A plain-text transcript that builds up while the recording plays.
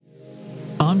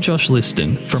I'm Josh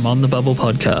Liston from On the Bubble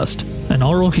Podcast, an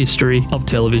oral history of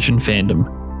television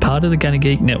fandom, part of the Gonna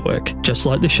Geek Network, just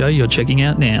like the show you're checking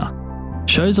out now.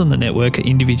 Shows on the network are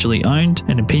individually owned,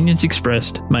 and opinions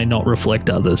expressed may not reflect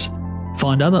others.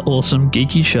 Find other awesome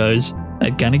geeky shows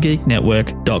at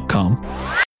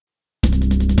GonnaGeekNetwork.com.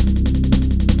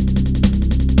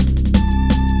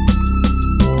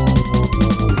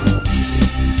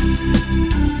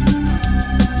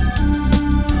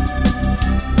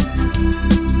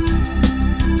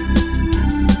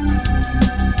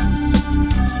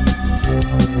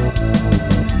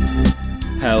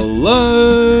 Hello,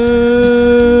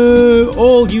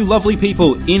 all you lovely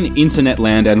people in internet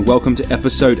land, and welcome to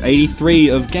episode 83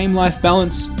 of Game Life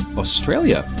Balance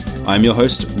Australia. I'm your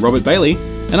host, Robert Bailey,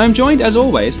 and I'm joined, as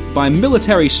always, by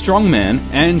military strongman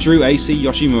Andrew A.C.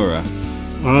 Yoshimura.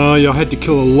 I had to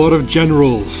kill a lot of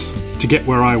generals to get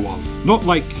where I was. Not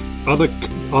like other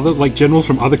like generals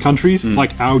from other countries,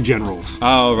 like our generals.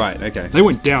 Oh, right, okay. They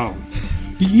went down.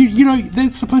 You know,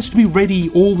 they're supposed to be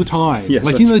ready all the time. Yes,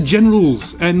 like, the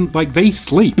generals, and, like, they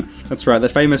sleep. That's right, that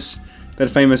famous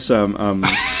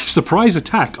surprise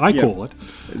attack, I call it.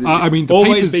 I mean, the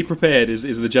always papers, be prepared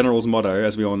is the general's motto,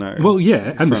 as we all know. Well,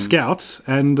 yeah, and the scouts,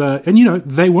 and you know,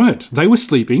 they weren't. They were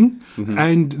sleeping,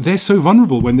 and they're so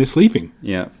vulnerable when they're sleeping.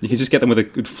 Yeah, you can just get them with a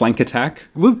good flank attack.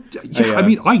 Well, yeah, I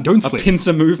mean, I don't sleep. A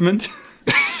pincer movement.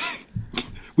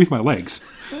 With my legs.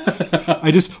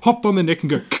 I just hopped on the neck and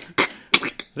go...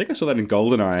 I think I saw that in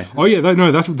GoldenEye. Oh yeah, no,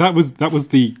 that was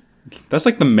the... That's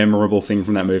like the memorable thing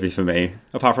from that movie for me.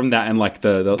 Apart from that and like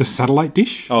the satellite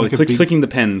dish? Oh, like clicking the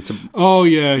pen. Oh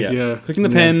yeah. Clicking the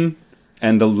pen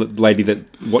and the lady that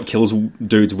kills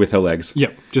dudes with her legs.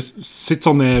 Yep, just sits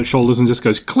on their shoulders and just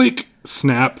goes click,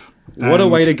 snap. What a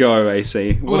way to go,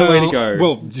 AC. What a way to go.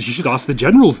 Well, you should ask the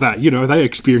generals that. You know, they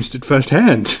experienced it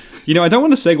firsthand. You know, I don't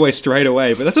want to segue straight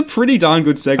away, but that's a pretty darn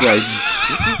good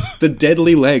segue. The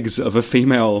deadly legs of a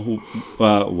female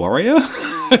warrior?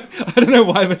 I don't know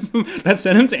why, but that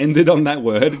sentence ended on that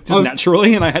word just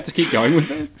naturally, and I had to keep going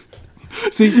with it.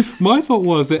 See, my thought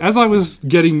was that as I was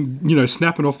getting,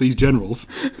 snapping off these generals,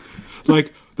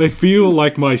 like... They feel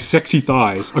like my sexy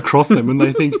thighs across them, and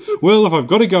they think, well, if I've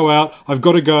got to go out, I've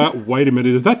got to go out. Wait a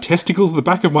minute, is that testicles at the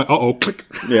back of my... Uh-oh, click.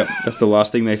 Yeah, that's the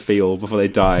last thing they feel before they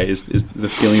die, is the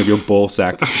feeling of your ball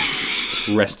sack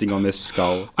resting on their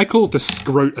skull. I call it the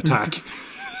scrote attack.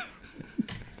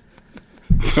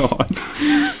 God.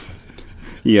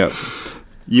 Yeah.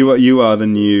 You are the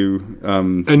new...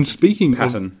 and speaking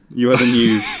pattern. You are the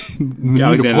new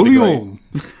Alexander Napoleon.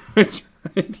 the Great. That's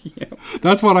right, yeah.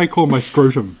 That's what I call my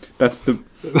scrotum. That's the...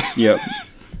 Yep.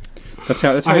 That's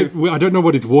how... I don't know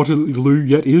what its Waterloo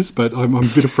yet is, but I'm a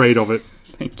bit afraid of it.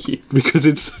 Thank you. Because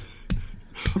it's...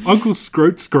 Uncle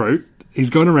Scrote. He's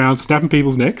gone around snapping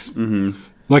people's necks. Mm-hmm.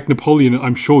 Like Napoleon,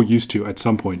 I'm sure, used to at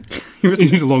some point. He was in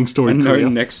his long story career. A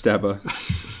known neck stabber.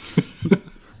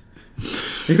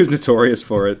 He was notorious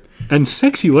for it. And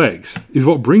sexy legs is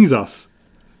what brings us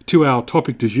to our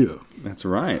topic du jour. That's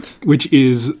right. Which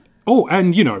is... Oh,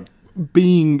 and,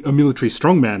 being a military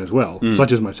strongman as well,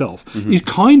 such as myself, is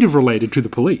kind of related to the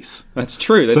police. That's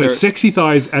true. So sexy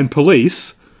thighs and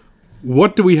police,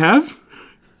 what do we have?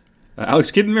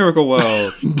 Alex Kidd in Miracle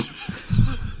World.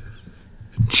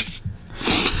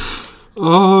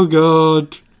 Oh,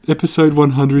 God. Episode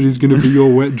 100 is going to be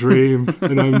your wet dream,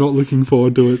 and I'm not looking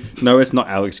forward to it. No, it's not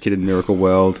Alex Kidd in Miracle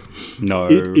World. No.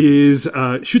 It is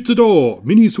Schützador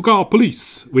Miniskirt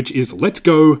Police, which is Let's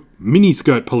Go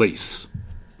Miniskirt Police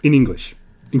in English,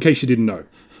 in case you didn't know.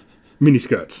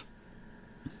 Miniskirts.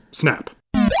 Snap.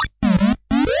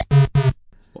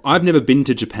 I've never been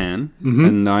to Japan,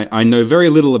 and I know very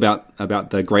little about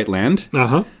the Great Land.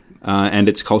 Uh-huh. And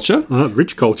its culture.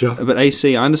 Rich culture. But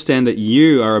AC, I understand that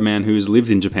you are a man who has lived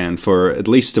in Japan for at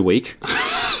least a week.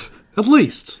 At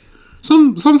least.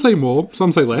 Some say more,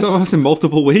 some say less. Some say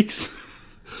multiple weeks.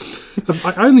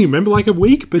 I only remember like a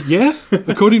week, but yeah,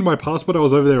 according to my passport, I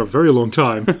was over there a very long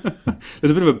time.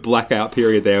 There's a bit of a blackout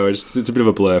period there. It's a bit of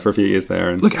a blur for a few years there.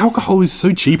 And... Look, alcohol is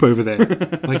so cheap over there.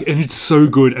 And it's so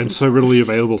good and so readily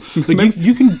available. Like,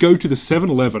 you can go to the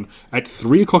 7-Eleven at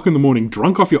 3 o'clock in the morning,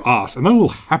 drunk off your ass, and they will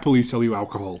happily sell you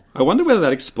alcohol. I wonder whether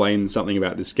that explains something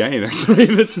about this game, actually.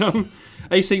 That,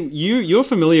 AC, you're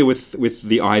familiar with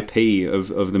the IP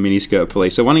of the Miniskirt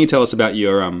Police, so why don't you tell us about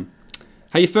your...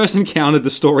 how you first encountered the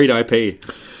storied IP.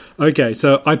 Okay,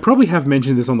 so I probably have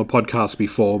mentioned this on the podcast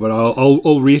before, but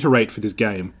I'll reiterate for this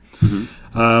game.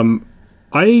 Mm-hmm.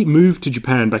 I moved to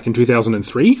Japan back in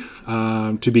 2003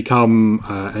 to become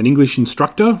an English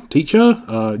instructor, teacher.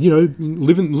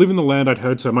 Live in the land I'd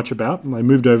heard so much about. And I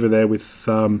moved over there with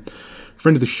a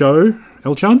friend of the show,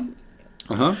 El-chan.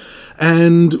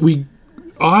 And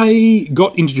I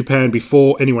got into Japan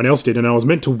before anyone else did, and I was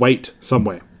meant to wait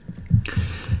somewhere.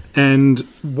 And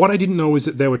what I didn't know is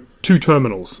that there were 2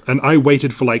 terminals, and I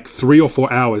waited for like 3 or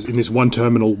 4 hours in this one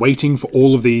terminal, waiting for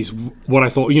all of these, what I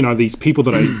thought, these people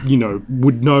that I,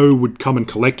 would come and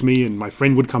collect me, and my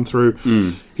friend would come through.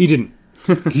 He didn't.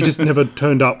 He just never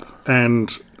turned up,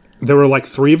 and there were like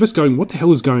 3 of us going, what the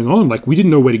hell is going on? Like, we didn't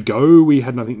know where to go. We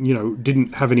had nothing,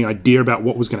 didn't have any idea about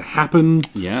what was going to happen.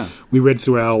 Yeah. We read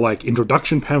through our like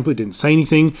introduction pamphlet, didn't say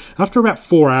anything. After about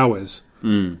 4 hours,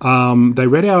 they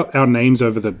read out our names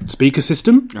over the speaker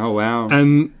system. Oh, wow.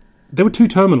 And there were 2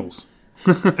 terminals.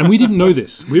 And we didn't know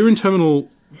this. We were in Terminal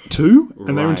 2,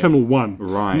 and they were in Terminal 1.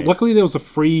 Right. Luckily, there was a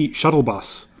free shuttle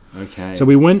bus. Okay. So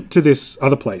we went to this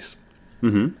other place.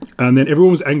 And then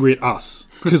everyone was angry at us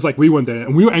because like we weren't there,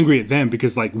 and we were angry at them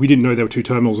because like we didn't know there were 2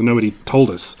 terminals and nobody told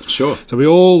us. Sure. So we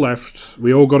all left.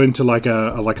 We all got into like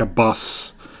a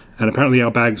bus, and apparently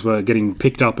our bags were getting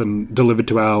picked up and delivered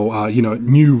to our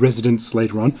new residence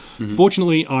later on.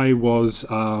 Fortunately, I was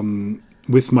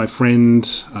with my friend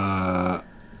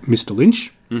Mr.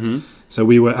 Lynch. So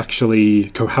we were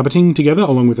actually cohabiting together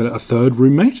along with a third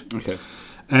roommate. Okay.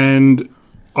 And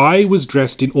I was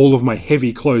dressed in all of my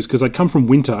heavy clothes because I'd come from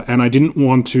winter and I didn't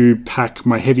want to pack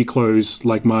my heavy clothes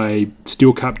like my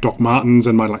steel cap Doc Martens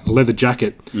and my like leather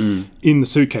jacket in the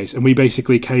suitcase. And we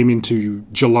basically came into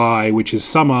July, which is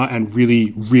summer and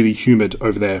really, really humid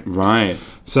over there. Right.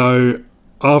 So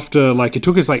after like it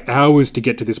took us like hours to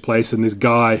get to this place, and this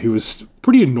guy who was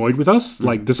pretty annoyed with us,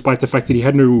 like despite the fact that he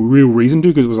had no real reason to,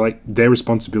 because it was like their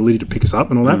responsibility to pick us up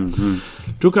and all that,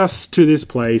 took us to this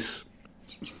place.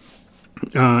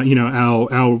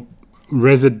 Our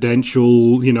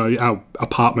residential, our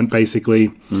apartment,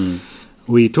 basically.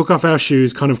 We took off our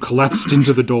shoes, kind of collapsed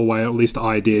into the doorway, at least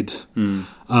I did.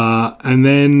 And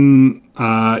then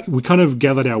we kind of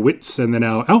gathered our wits, and then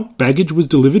our baggage was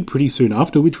delivered pretty soon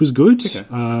after, which was good.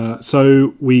 Okay.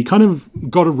 So we kind of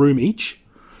got a room each,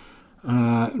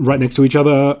 right next to each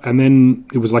other, and then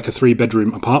it was like a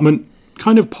 3-bedroom apartment.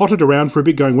 Kind of potted around for a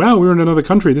bit going, wow, we're in another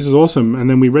country, this is awesome. And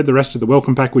then we read the rest of the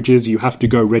welcome pack, which is you have to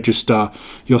go register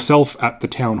yourself at the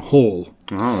town hall.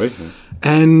 Oh, okay.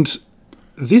 And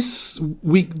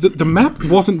the map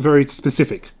wasn't very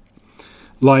specific.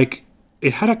 Like,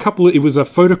 it had it was a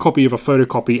photocopy of a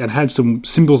photocopy and had some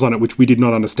symbols on it which we did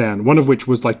not understand. One of which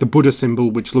was like the Buddha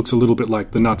symbol, which looks a little bit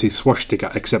like the Nazi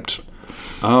swastika, except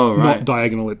not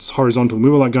diagonal, it's horizontal. And we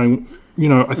were like going,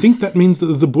 I think that means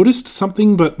the Buddhist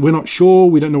something, but we're not sure.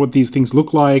 We don't know what these things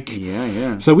look like.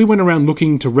 Yeah. So we went around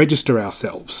looking to register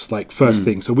ourselves, like first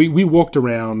thing. So we walked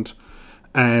around,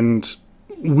 and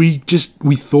we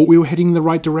thought we were heading in the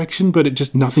right direction, but it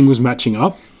just nothing was matching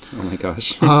up. Oh my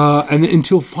gosh. And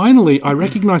until finally I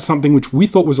recognized something which we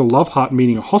thought was a love heart,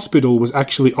 meaning a hospital, was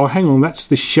actually, oh, hang on, that's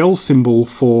the Shell symbol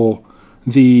for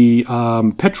the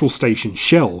petrol station,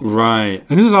 Shell. Right.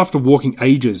 And this is after walking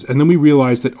ages. And then we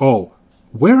realized that,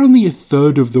 we're only a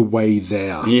third of the way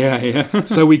there. Yeah.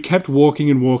 So we kept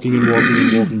walking and walking and walking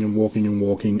and walking and walking and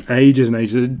walking, ages and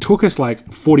ages. It took us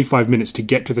like 45 minutes to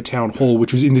get to the town hall,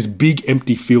 which was in this big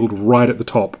empty field right at the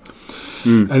top.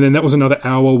 And then that was another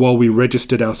hour while we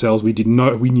registered ourselves. We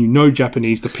knew no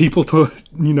Japanese. The people,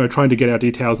 trying to get our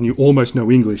details knew almost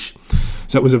no English.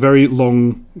 So it was a very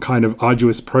long, kind of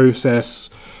arduous process.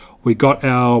 We got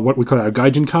what we call our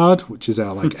Gaijin card, which is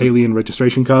our like alien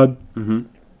registration card.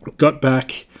 Got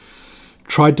back,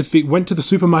 went to the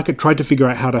supermarket, tried to figure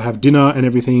out how to have dinner and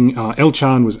everything.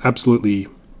 El-chan was absolutely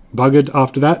buggered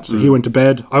after that, so he went to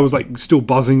bed. I was like still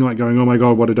buzzing, like going, oh my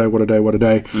god, what a day, what a day, what a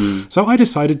day. So I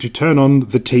decided to turn on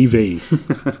the TV.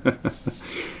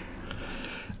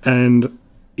 And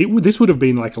this would have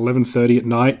been like 11:30 at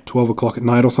night, 12 o'clock at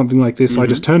night or something like this. So I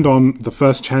just turned on the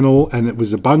first channel, and it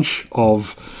was a bunch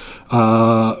of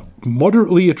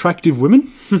moderately attractive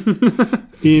women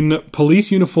in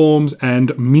police uniforms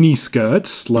and mini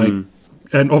skirts,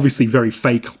 and obviously very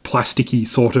fake, plasticky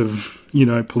sort of,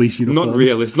 police uniforms. Not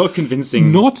realist, not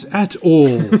convincing. Not at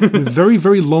all. Very,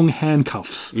 very long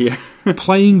handcuffs. Yeah.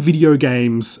 Playing video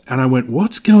games, and I went,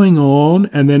 what's going on?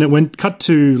 And then it cut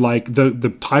to like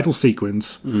the title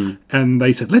sequence, and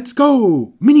they said, let's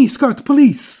go, mini skirt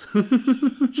police.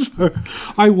 So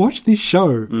I watched this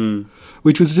show,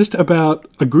 which was just about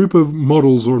a group of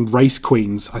models, or race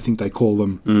queens, I think they call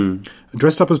them,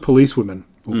 dressed up as policewomen,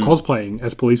 or cosplaying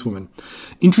as policewomen,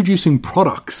 introducing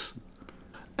products,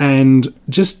 and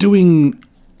just doing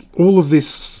all of this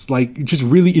was like just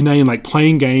really inane, like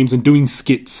playing games and doing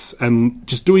skits and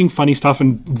just doing funny stuff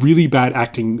and really bad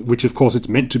acting, which of course it's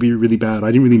meant to be really bad. I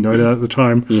didn't really know that at the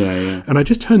time. Yeah. And I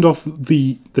just turned off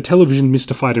the television,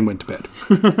 mystified, and went to bed.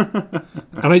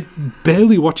 And I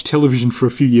barely watched television for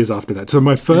a few years after that. So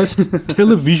my first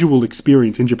televisual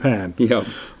experience in Japan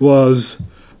was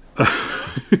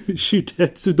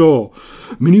Shutetsu do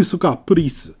Minisuka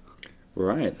Police.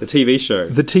 Right, the TV show.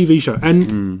 The TV show.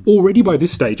 And already by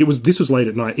this stage, this was late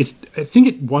at night. I think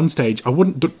at one stage, I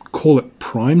wouldn't call it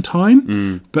prime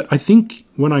time, but I think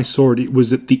when I saw it, it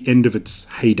was at the end of its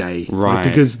heyday. Right. Like,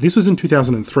 because this was in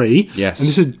 2003, Yes. and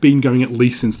this had been going at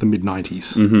least since the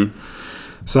mid-90s. Mm-hmm.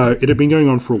 So it had been going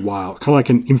on for a while. Kind of like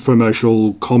an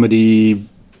infomercial comedy,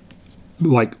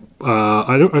 like,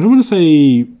 I don't want to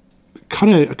say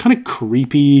kind of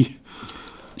creepy...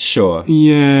 Sure.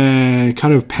 Yeah,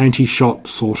 kind of panty shot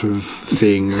sort of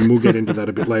thing, and we'll get into that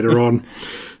a bit later on.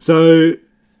 So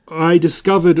I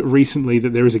discovered recently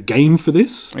that there is a game for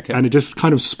this, and it just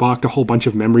kind of sparked a whole bunch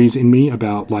of memories in me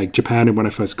about like Japan and when I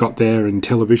first got there and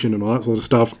television and all that sort of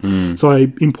stuff. So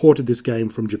I imported this game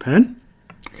from Japan.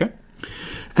 Okay.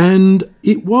 And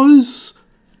it was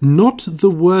not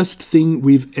the worst thing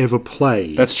we've ever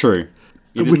played. That's true.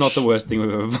 It is not the worst thing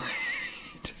we've ever played.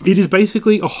 It is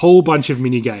basically a whole bunch of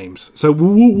mini games. So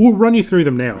we'll run you through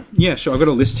them now. Yeah, sure. I've got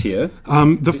a list here.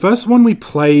 The first one we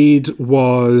played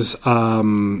was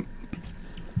Hydro.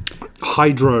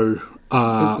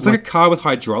 It's like a car with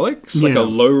hydraulics, like a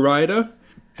lowrider,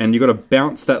 and you got to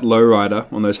bounce that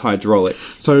lowrider on those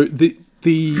hydraulics. So the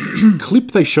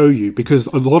clip they show you, because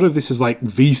a lot of this is like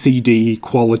VCD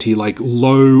quality, like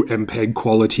low MPEG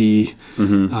quality.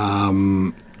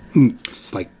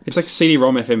 It's like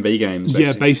CD-ROM FMV games. Basically.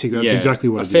 Yeah, basically, that's exactly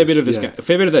what a fair bit of this. A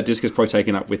fair bit of that disc is probably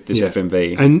taken up with this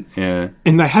FMV.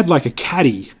 And they had like a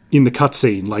caddy in the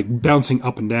cutscene, like bouncing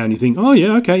up and down. You think, oh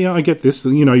yeah, okay, yeah, I get this.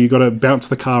 You know, you got to bounce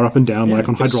the car up and down like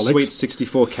on hydraulics. A sweet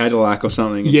 64 Cadillac or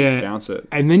something. And just bounce it.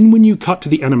 And then when you cut to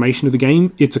the animation of the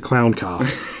game, it's a clown car.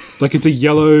 Like it's a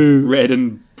yellow, red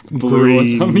and blue green, or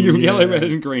something. Yellow, red,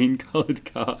 and green coloured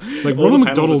car, like Ronald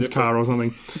McDonald's car or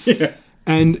something. Yeah.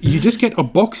 And you just get a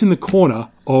box in the corner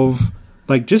of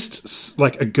like just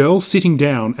like a girl sitting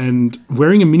down and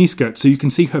wearing a miniskirt so you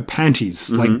can see her panties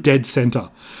like dead center.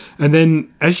 And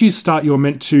then as you start, you're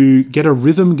meant to get a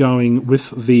rhythm going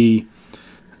with the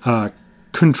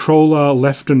controller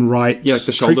left and right. Yeah, like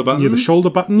the shoulder buttons. Yeah, the shoulder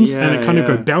buttons. Yeah, and it kind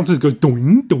of bounces, goes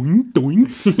doing, doing, doing.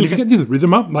 And if you get the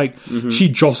rhythm up, like she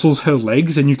jostles her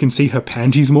legs and you can see her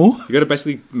panties more. You got to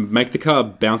basically make the car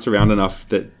bounce around enough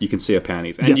that you can see her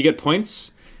panties. And you get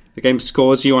points. The game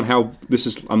scores you on how this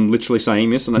is. I'm literally saying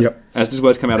this, and as these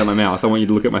words come out of my mouth, I want you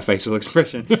to look at my facial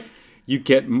expression. You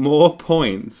get more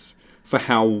points for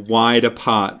how wide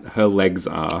apart her legs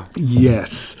are.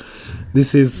 Yes.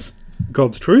 This is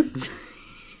God's truth.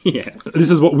 Yeah.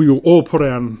 This is what we will all put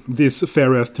on this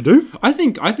fair earth to do. I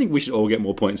think we should all get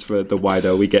more points for the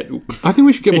wider we get. I think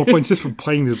we should get more points just for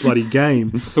playing this bloody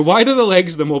game. The wider the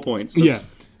legs, the more points. Yeah.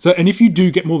 So, and if you do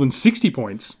get more than 60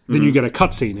 points, then you get a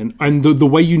cutscene. And the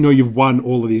way you know you've won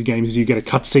all of these games is you get a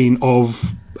cutscene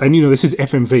of, and you know, this is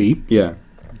FMV. Yeah.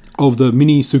 Of the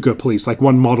mini Suka police, like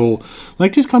one model,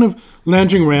 like just kind of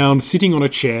lounging around, sitting on a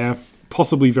chair,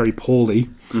 possibly very poorly.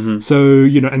 So,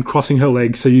 you know, and crossing her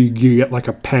legs, so you get like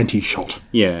a panty shot.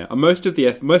 Yeah. Most of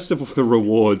the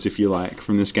rewards, if you like,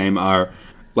 from this game are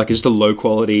like just a low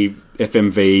quality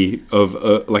FMV of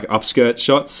like upskirt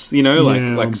shots, you know,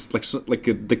 like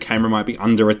the camera might be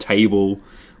under a table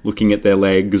looking at their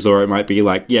legs, or it might be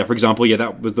like, for example,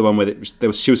 that was the one where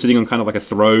she was sitting on kind of like a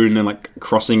throne and like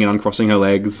crossing and uncrossing her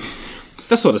legs.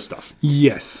 That sort of stuff.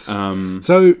 Yes.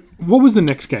 So, what was the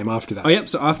next game after that? Oh, yeah.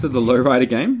 So after the lowrider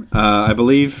game, I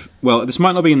believe. Well, this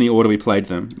might not be in the order we played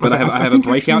them, but okay, I have a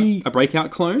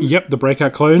breakout clone. Yep, the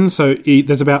breakout clone. So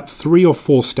there's about 3 or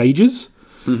 4 stages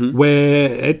where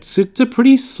it's a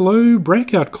pretty slow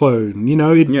breakout clone. You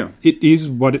know, it is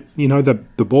what it. You know, the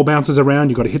ball bounces around.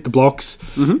 You got to hit the blocks.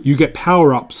 You get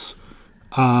power ups.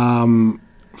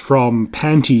 From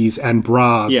panties and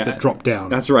bras that drop down.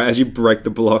 That's right. As you break the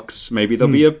blocks, maybe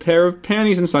there'll be a pair of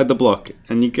panties inside the block,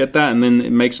 and you get that, and then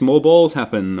it makes more balls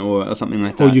happen, or something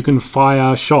like that. Or you can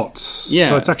fire shots. Yeah.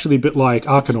 So it's actually a bit like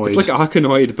Arkanoid. It's like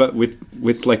Arkanoid, but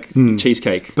with like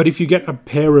cheesecake. But if you get a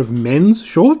pair of men's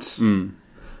shorts,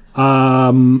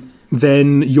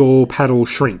 then your paddle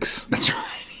shrinks. That's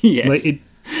right. Yes. Like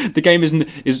the game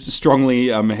is strongly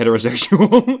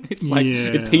heterosexual. It's like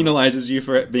it penalizes you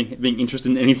for being interested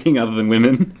in anything other than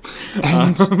women.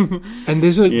 And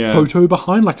there's a photo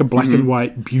behind, like a black and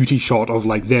white beauty shot of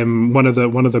like them, one of the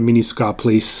Minisuka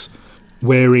police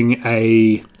wearing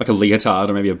a like a leotard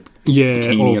or maybe a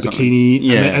bikini or or something. bikini.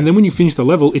 Yeah. And then when you finish the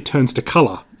level, it turns to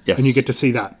color. Yes. And you get to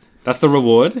see that. That's the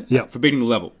reward Yep. for beating the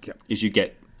level. Yep. Is you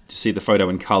get to see the photo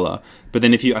in color. But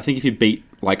then if you beat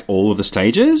like all of the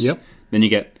stages, Yep. then you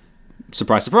get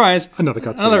surprise, surprise, Another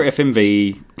cutscene. another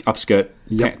FMV upskirt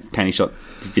Yep. panty shot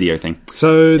video thing.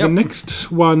 So the Yep.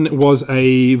 next one was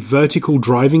a vertical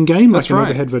driving game. That's like an right.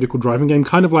 overhead vertical driving game.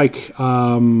 Kind of like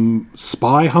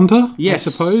Spy Hunter, Yes.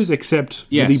 I suppose, except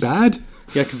Yes. really bad.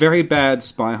 Yeah, like a very bad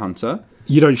Spy Hunter.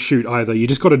 You don't shoot either. You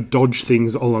just got to dodge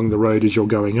things along the road as you're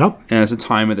going up. And there's a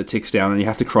timer that ticks down, and you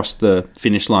have to cross the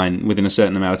finish line within a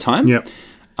certain amount of time. Yep.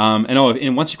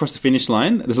 And once you cross the finish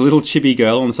line, there's a little chibi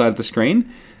girl on the side of the screen,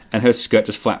 and her skirt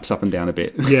just flaps up and down a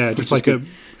bit. Yeah, just like good.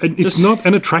 it's not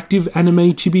an attractive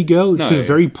anime chibi girl. It's No. just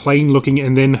very plain looking,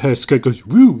 and then her skirt goes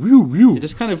woo woo woo. It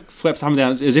just kind of flaps up and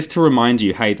down as if to remind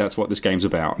you, hey, that's what this game's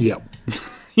about. Yep.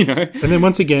 You know? And then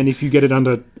once again, if you get it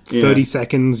under 30 Yeah.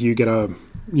 seconds, you get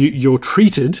you're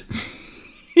treated.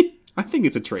 I think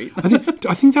it's a treat.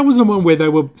 I think that was the one where they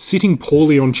were sitting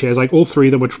poorly on chairs. Like all three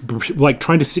of them were like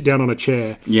trying to sit down on a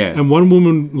chair. Yeah. And one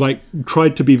woman like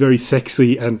tried to be very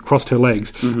sexy and crossed her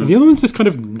legs, and the other one's just kind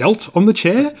of knelt on the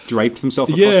chair. Draped himself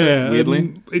across it, weirdly.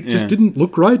 and it just Yeah. didn't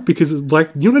look right because it's like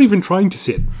you're not even trying to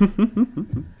sit,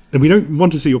 and we don't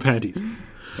want to see your panties.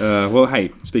 Well,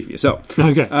 hey, speak for yourself.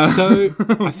 Okay, so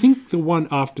I think the one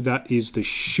after that is the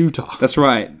shooter. That's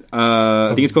right. I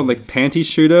think it's called like Panty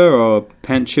Shooter or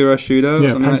Panchura Shooter or Yeah,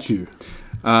 something like Panchu.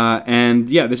 that. And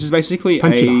yeah, this is basically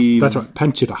Panchura. That's right,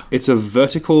 Panchura. It's a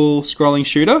vertical scrolling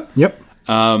shooter. Yep.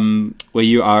 Where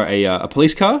you are a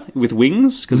police car with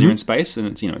wings because Mm-hmm. you're in space and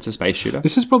it's a space shooter.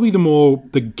 This is probably the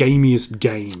gamiest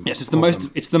game. Yes,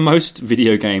 it's the most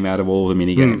video game out of all the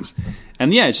mini games.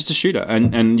 And yeah, it's just a shooter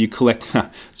and you collect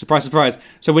surprise surprise.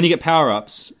 So when you get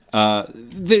power-ups,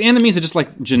 the enemies are just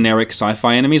like generic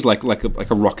sci-fi enemies like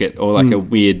a rocket or like a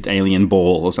weird alien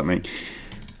ball or something.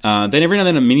 Then every now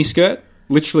and then a miniskirt,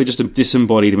 literally just a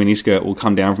disembodied miniskirt will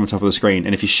come down from the top of the screen,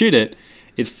 and if you shoot it,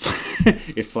 it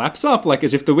flaps up like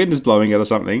as if the wind is blowing it or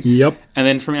something. Yep. And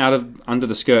then from under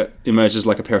the skirt emerges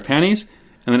like a pair of panties.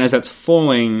 And then as that's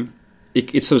falling,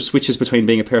 it sort of switches between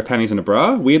being a pair of panties and a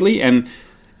bra, weirdly. And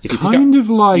if you Kind of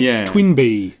like Yeah. Twin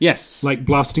Bee. yes, Like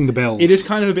blasting the bells. it is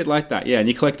kind of a bit like that, yeah. And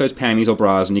you collect those panties or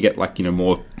bras, and you get like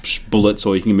more bullets,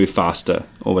 or you can move faster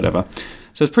or whatever.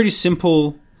 So it's pretty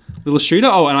simple little shooter.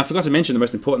 Oh, and I forgot to mention the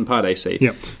most important part, AC.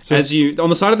 Yep. So- As you on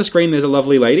the side of the screen, there's a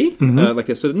lovely lady, like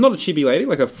a sort of not a chibi lady,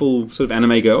 like a full sort of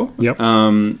anime girl. Yep.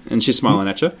 And she's smiling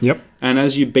at you. Yep. And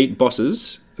as you beat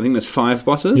bosses, I think there's 5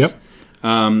 bosses. Yep.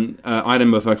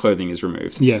 Item of her clothing is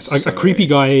removed. Yes, a So- creepy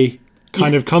guy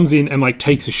kind of comes in and like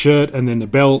takes a shirt and then the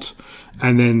belt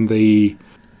and then the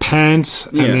pants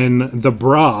and Yeah. then the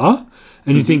bra.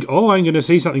 And you think, oh, I'm going to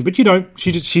see something, but you don't.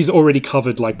 She's already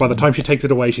covered. Like by the time she takes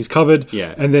it away, she's covered.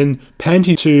 Yeah. And then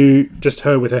panty to just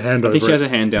her with her hand I over think she has it. a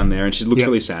hand down there, and she looks Yep.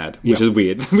 really sad, which Yep. is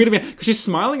weird. Weird because she's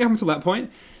smiling up until that point,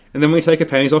 and then when we take her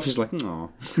panties off, she's like, "Oh,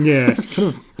 Yeah, kind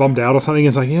of bummed out or something.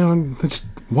 It's like, that's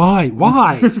why?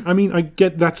 I mean, I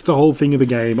get that's the whole thing of the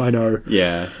game. I know.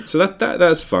 yeah." So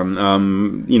that's fun.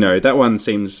 That one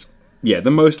seems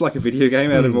the most like a video game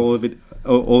out of all of it,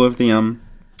 all of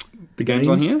the games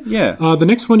on here. Yeah. The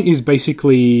next one is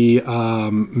basically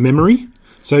memory.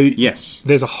 So Yes.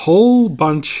 there's a whole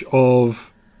bunch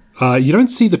of. You don't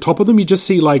see the top of them. You just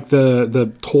see like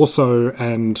the torso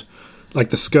and like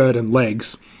the skirt and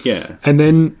legs, Yeah. and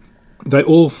then they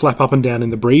all flap up and down in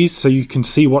the breeze, so you can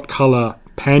see what color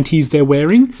panties they're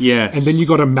wearing. Yes. And then you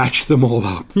got to match them all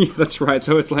up. Yeah, that's right.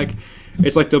 So it's like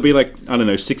there'll be like I don't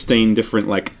know 16 different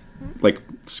like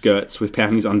skirts with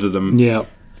panties under them. Yeah.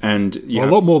 And you Well, a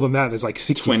have lot more than that. There's like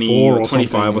 64 20 or or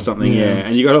 25 something. or something, yeah.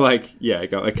 And you got to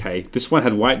go, okay, this one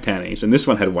had white panties and this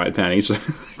one had white panties. So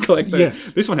collect those. Yeah.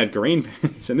 This one had green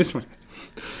panties and this one.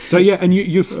 So yeah, and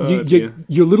dear.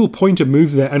 your little pointer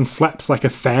moves there and flaps like a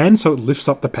fan, so it lifts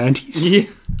up the panties. Yeah.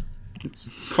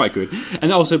 It's quite good.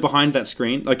 And also behind that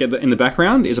screen, like in the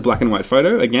background, is a black and white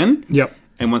photo again. Yep.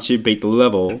 And once you beat the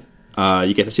level,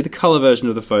 you get to see the color version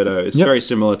of the photo. It's Yep. very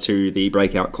similar to the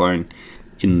Breakout clone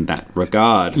in that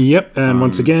regard. Yep. And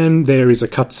once again, there is a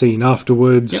cutscene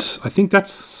afterwards. Yep. I think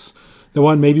that's the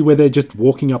one maybe where they're just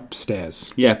walking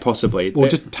upstairs Yeah, possibly. or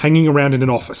just hanging around in an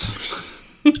office.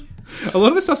 A lot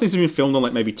of the stuff seems to be filmed on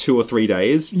like maybe 2 or 3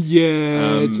 days.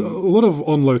 Yeah, it's a lot of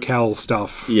on locale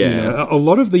stuff. Yeah. A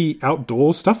lot of the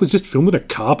outdoor stuff was just filmed in a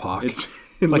car park, It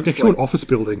like looks next to an office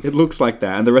building. It looks like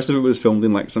that, and the rest of it was filmed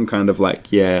in like some kind of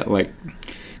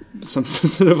some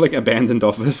sort of like abandoned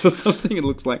office or something. It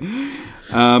looks like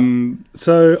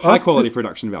So high quality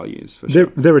production values for There,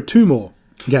 sure. there are 2 more.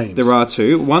 games. There are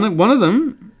two. One of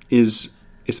them is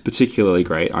particularly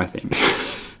great, I think.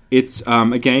 It's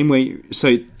a game where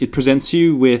it presents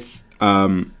you with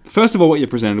first of all, what you're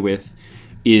presented with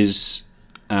is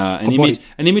an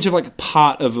image of like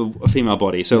part of a female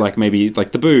body. So like maybe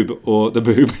like the boobs or the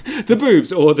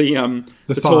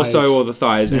torso or the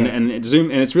thighs, and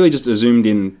it's really just a zoomed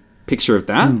in picture of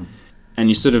that, and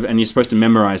you're supposed to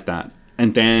memorize that,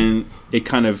 and then it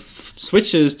kind of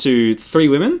switches to three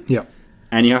women,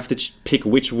 and you have to pick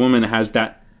which woman has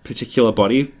that particular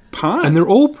body part, and they're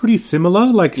all pretty similar,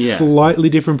 like slightly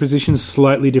different positions,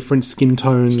 slightly different skin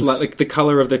tones. Like the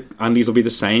color of the undies will be the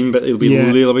same, but it'll be a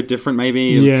little bit different, maybe.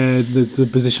 Yeah, the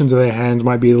positions of their hands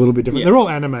might be a little bit different. They're all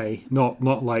anime, not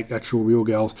like actual real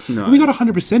girls. No. And we got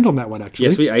 100% on that one, actually.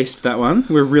 Yes, we aced that one.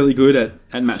 We're really good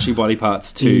at matching body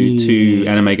parts to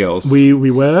anime girls. We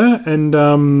were, and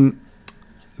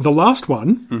the last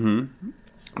one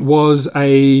was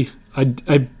a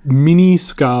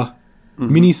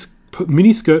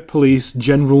miniskirt police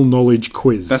general knowledge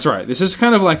quiz. That's right. This is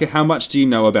kind of like how much do you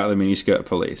know about the miniskirt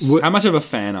police? How much of a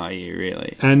fan are you,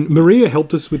 really? And Maria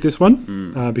helped us with this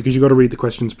one because you got to read the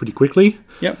questions pretty quickly.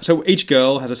 Yep. So each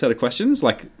girl has a set of questions.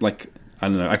 Like I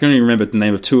don't know. I can't even remember the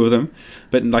name of two of them,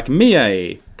 but like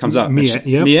Mia comes up.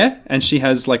 Mia, and she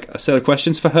has like a set of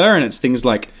questions for her, and it's things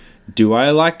like, do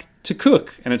I like to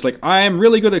cook? And it's like, I am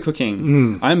really good at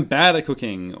cooking. I'm bad at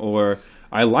cooking, or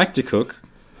I like to cook.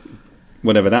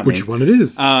 Whatever that means. Which one it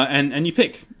is. And you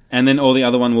pick. And then all the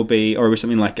other one will be, or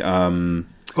something like...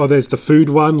 there's the food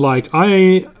one, like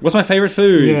what's my favourite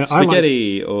food? Yeah,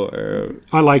 spaghetti,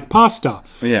 I like pasta.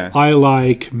 Yeah. I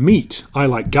like meat. I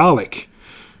like garlic.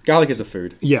 Garlic is a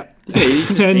food. Yeah. Yeah, you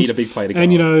can just eat a big plate of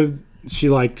garlic. And, she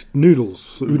liked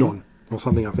noodles, udon. Or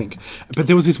something, I think. But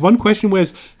there was this one question where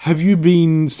it's, have you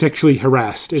been sexually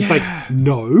harassed? It's like,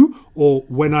 no. Or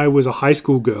when I was a high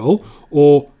school girl.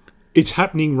 Or it's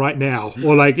happening right now.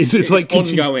 Or like, it's like...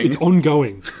 ongoing. It's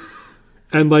ongoing.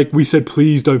 And like, we said,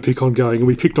 please don't pick ongoing. And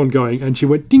we picked ongoing. And she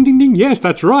went, ding, ding, ding. Yes,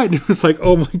 that's right. And it was like,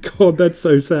 oh my God, that's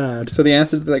so sad. So the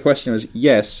answer to that question was,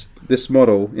 yes, this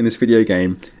model in this video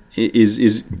game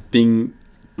is being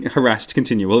harassed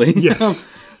continually.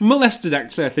 Yes. Molested,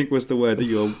 actually, I think was the word that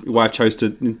your wife chose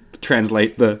to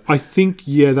translate the... I think,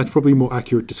 that's probably a more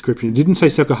accurate description. It didn't say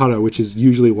sekahara, which is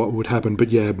usually what would happen,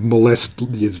 but molest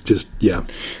is just,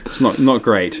 It's not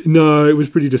great. No, it was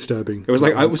pretty disturbing. It was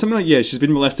like, something like, she's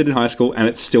been molested in high school and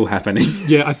it's still happening.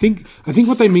 Yeah, I think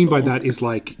what they mean by that is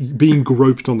like being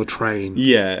groped on the train.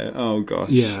 Yeah, oh gosh.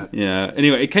 Yeah. Yeah.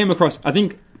 Anyway, it came across, I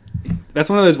think,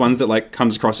 that's one of those ones that like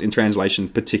comes across in translation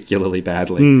particularly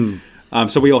badly.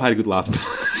 So we all had a good laugh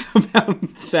about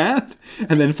that,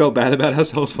 and then felt bad about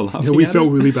ourselves for laughing. Yeah, we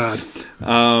felt really bad.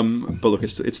 But look,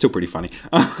 it's still pretty funny.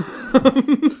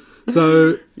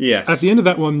 So yes, at the end of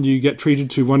that one, you get treated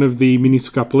to one of the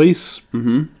miniskirt police,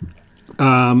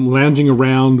 lounging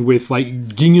around with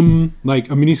like gingham, like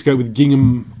a miniskirt with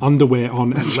gingham underwear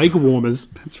on and leg warmers.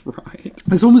 That's right.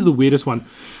 This one was the weirdest one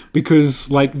because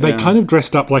like they kind of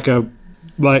dressed up like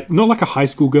not like a high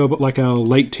school girl, but like a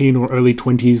late teen or early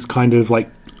 20s kind of like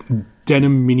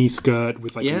denim mini skirt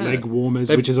with like leg warmers,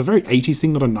 which is a very 80s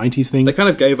thing, not a 90s thing. They kind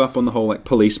of gave up on the whole like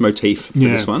police motif for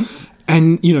this one.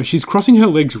 And, she's crossing her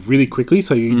legs really quickly,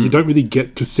 so you don't really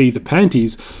get to see the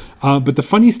panties. But the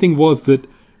funniest thing was that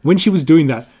when she was doing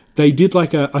that, they did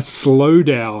like a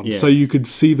slowdown, so you could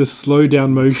see the slow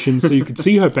down motion, so you could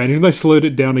see her panties, and they slowed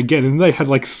it down again, and they had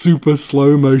like super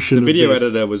slow motion. The video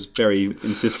editor was very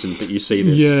insistent that you see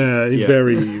this. Yeah.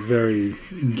 Very, very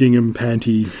gingham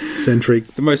panty centric.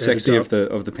 The most sexy of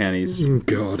the panties. Oh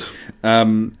God.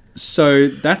 So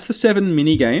that's the 7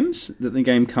 mini games that the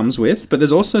game comes with, but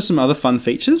there's also some other fun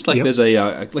features. Like there's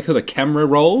a camera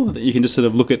roll that you can just sort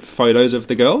of look at photos of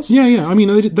the girls. Yeah. I mean,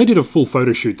 they did a full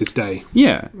photo shoot this day.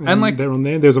 Yeah, and like they're on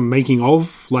there. There's a making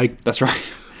of. Like that's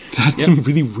right. That's some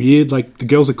really weird. Like the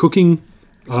girls are cooking,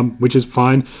 which is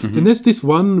fine. Then there's this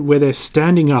one where they're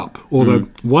standing up, or the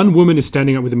one woman is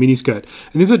standing up with a miniskirt,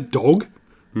 and there's a dog.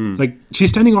 Like she's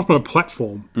standing up on a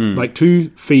platform, like 2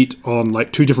 feet on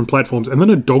like 2 different platforms, and then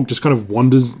a dog just kind of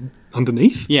wanders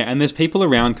underneath. Yeah, and there's people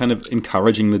around kind of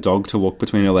encouraging the dog to walk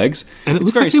between her legs. And it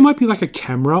looks like there might be like a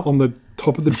camera on the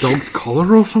top of the dog's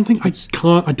collar or something. I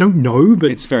don't know, but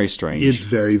it's very strange. It's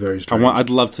very, very strange. I'd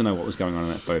love to know what was going on in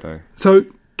that photo. So,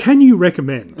 can you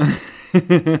recommend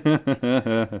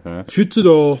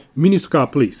Shutsudo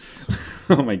Miniskirt Police?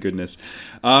 Oh my goodness.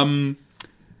 No.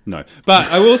 But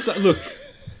I will say,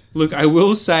 Look, I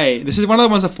will say, this is one of the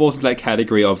ones that falls into that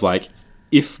category of, like,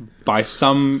 if by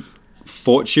some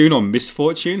fortune or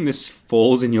misfortune this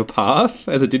falls in your path,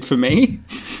 as it did for me,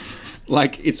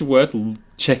 like it's worth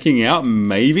checking out,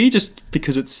 maybe just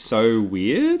because it's so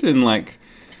weird and like.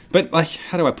 But like,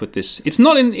 how do I put this? It's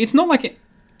not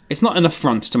an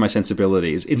affront to my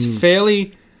sensibilities. It's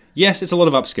fairly. Yes, it's a lot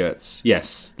of upskirts.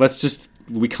 Yes,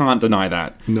 we can't deny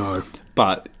that. No,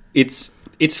 but it's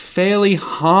fairly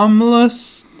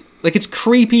harmless. Like, it's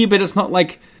creepy, but it's not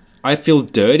like I feel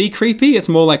dirty creepy. It's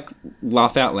more like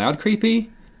laugh out loud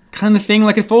creepy kind of thing.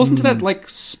 Like, it falls into that like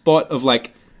spot of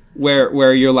like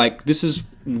where you're like, this is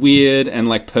weird and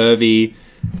like pervy,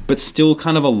 but still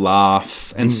kind of a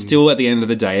laugh, and still at the end of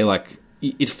the day, like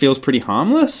it feels pretty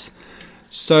harmless.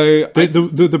 So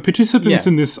the participants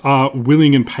in this are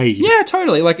willing and paid. Yeah,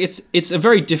 totally. Like it's a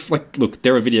very like, look,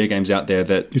 there are video games out there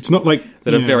that it's not like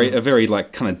that are very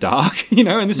like kind of dark, you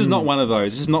know. And this is not one of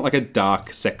those. This is not like a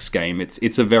dark sex game.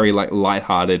 It's a very like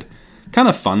lighthearted, kind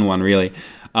of fun one, really.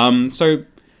 So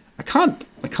I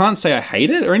can't say I hate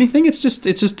it or anything. It's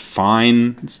just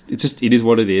fine. It is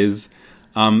what it is.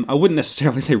 I wouldn't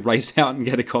necessarily say race out and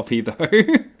get a copy, though.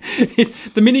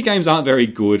 The mini games aren't very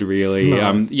good, really.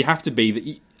 No. You have to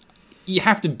be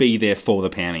there for the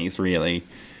panties, really,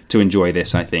 to enjoy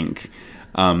this, I think.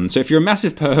 So if you're a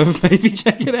massive perv, maybe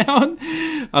check it out.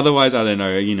 Otherwise, I don't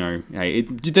know. You know, hey,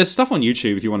 there's stuff on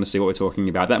YouTube if you want to see what we're talking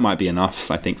about. That might be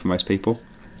enough, I think, for most people.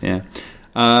 Yeah.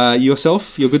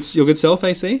 Yourself, your good self,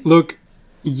 AC. Look.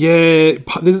 Yeah,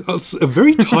 there's a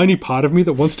very tiny part of me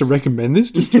that wants to recommend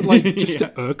this just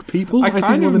to irk people. I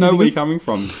kind of know where you're coming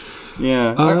from.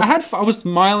 Yeah, I was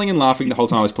smiling and laughing the whole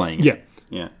time I was playing it.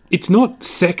 Yeah. It's not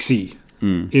sexy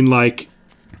in like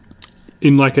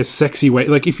a sexy way.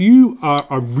 Like, if you are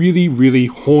a really, really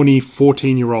horny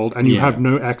 14-year-old and you have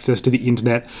no access to the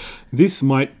internet, this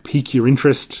might pique your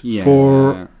interest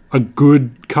for a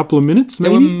good couple of minutes.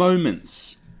 Maybe? There were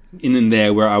moments in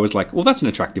there where I was like, well, that's an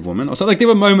attractive woman. Or so, like, there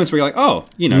were moments where you're like, oh,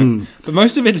 you know. But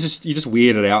most of it is just, you're just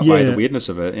weirded out by the weirdness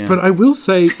of it. Yeah. But I will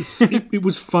say, it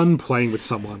was fun playing with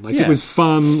someone. Like, it was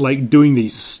fun, like, doing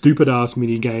these stupid-ass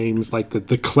mini-games. Like,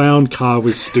 the clown car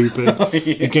was stupid.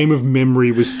 The game of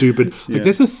memory was stupid. Like,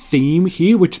 there's a theme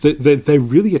here which they're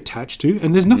really attached to,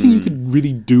 and there's nothing you could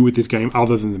really do with this game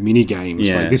other than the mini-games.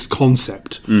 Yeah. Like, this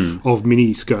concept of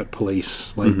mini-skirt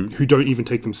police, like, who don't even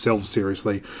take themselves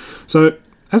seriously. So,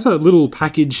 as a little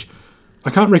package, I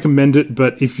can't recommend it,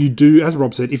 but if you do, as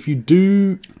Rob said, if you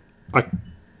do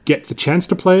get the chance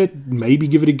to play it, maybe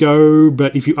give it a go.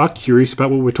 But if you are curious about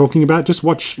what we're talking about, just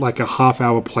watch like a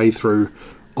half-hour playthrough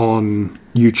on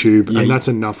YouTube, and that's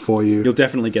enough for you. You'll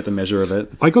definitely get the measure of it.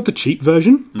 I got the cheap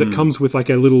version that comes with like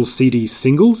a little CD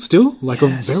single still, like a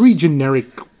very generic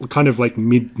kind of like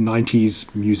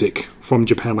mid-90s music from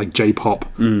Japan, like J-pop.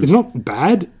 It's not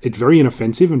bad. It's very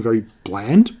inoffensive and very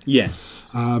bland. Yes.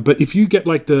 But if you get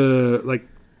like the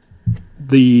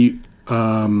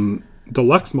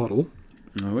deluxe model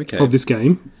of this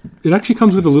game, it actually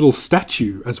comes with a little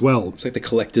statue as well. It's like the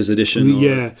collector's edition.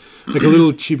 Yeah, like a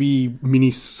little chibi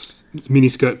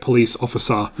miniskirt police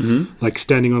officer, like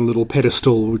standing on a little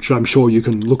pedestal, which I'm sure you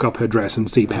can look up her dress and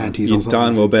see panties. You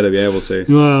darn well better be able to.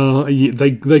 Well,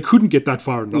 they couldn't get that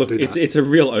far and not do that. It's a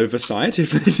real oversight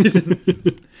if they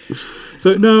didn't.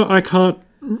 So no, I can't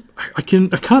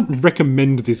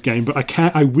recommend this game, but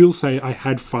I will say I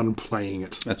had fun playing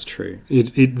it. That's true.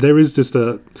 There is just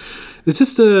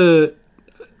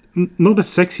not a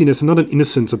sexiness, not an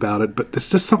innocence about it, but there's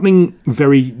just something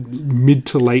very mid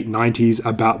to late 90s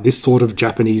about this sort of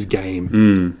Japanese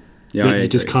game that you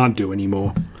just can't do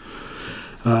anymore.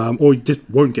 Or just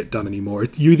won't get done anymore.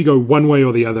 You either go one way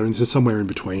or the other, and it's just somewhere in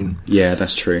between. Yeah,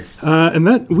 that's true. And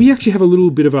that we actually have a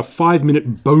little bit of a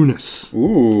 5-minute bonus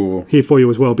here for you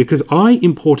as well, because I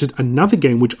imported another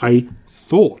game which I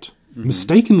thought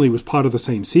mistakenly was part of the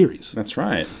same series. That's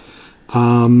right.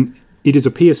 It is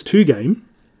a PS2 game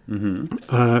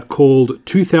called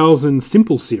 2000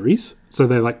 Simple Series. So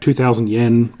they're like 2,000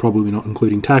 yen, probably not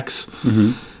including tax,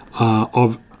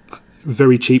 of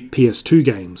very cheap PS2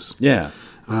 games. Yeah.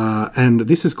 And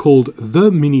this is called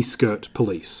The Miniskirt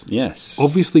Police. Yes.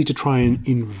 Obviously to try and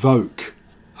invoke,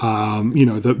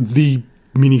 the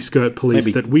miniskirt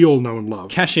police that we all know and love.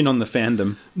 Cash in on the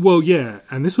fandom. Well, yeah.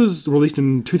 And this was released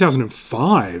in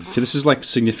 2005. So this is like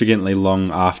significantly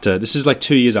long after. This is like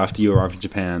 2 years after you arrived in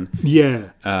Japan.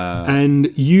 Yeah.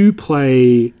 And you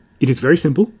play... It is very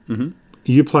simple.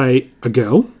 You play a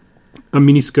girl, a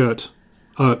miniskirt,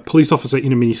 a police officer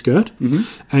in a miniskirt,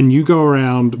 and you go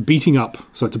around beating up,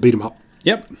 so it's a beat 'em up.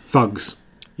 Yep. Thugs.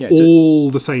 Yeah, all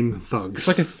the same thugs. It's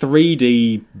like a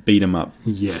 3D beat 'em up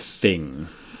yes. thing.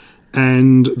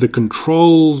 And the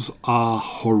controls are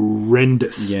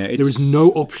horrendous. Yeah, there is no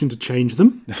option to change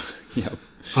them. Yep.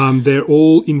 They're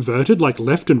all inverted, like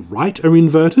left and right are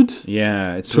inverted.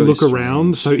 Yeah, it's To really look strange.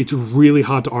 around, so it's really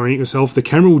hard to orient yourself. The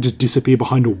camera will just disappear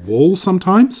behind a wall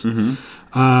sometimes.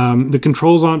 The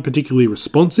controls aren't particularly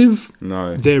responsive.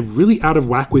 No. They're really out of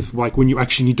whack with like when you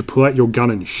actually need to pull out your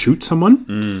gun and shoot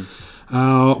someone.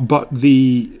 But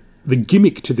the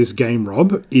gimmick to this game,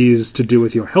 Rob, is to do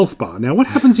with your health bar. Now, what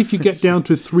happens if you get down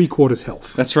to 3/4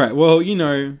 health? That's right. Well,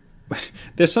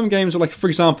 there's some games like, for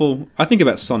example, I think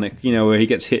about Sonic, where he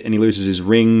gets hit and he loses his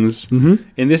rings.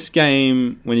 In this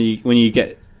game, when you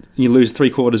lose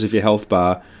 3/4 of your health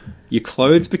bar, your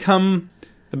clothes become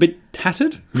a bit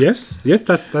tattered. Yes,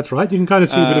 that's right. You can kind of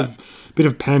see a bit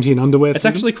of panty and underwear. It's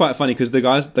actually quite funny because the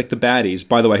guys, like the baddies,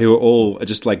 by the way, who are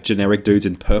just like generic dudes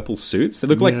in purple suits. They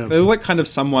look like kind of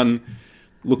someone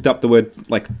looked up the word,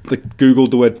 like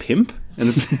Googled the word pimp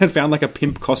and found like a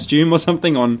pimp costume or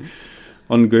something on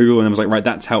Google, and I was like, right,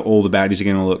 that's how all the baddies are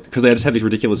going to look, because they just have these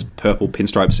ridiculous purple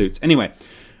pinstripe suits. Anyway,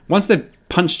 once they've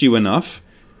punched you enough,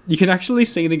 you can actually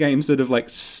see the game sort of like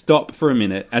stop for a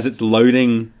minute as it's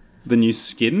loading the new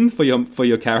skin for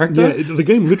your character. Yeah, the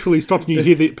game literally stops and you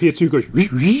hear the PS2 go...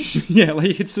 Yeah,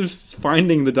 like it's just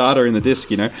finding the data in the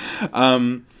disc,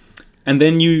 and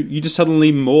then you just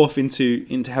suddenly morph into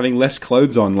having less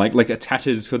clothes on, like a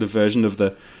tattered sort of version of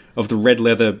the red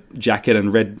leather jacket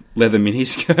and red leather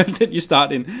miniskirt that you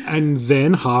start in. And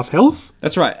then half health?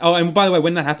 That's right. Oh, and by the way,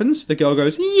 when that happens, the girl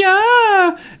goes,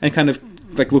 yeah, and kind of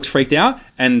like looks freaked out,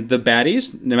 and the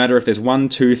baddies, no matter if there's 1,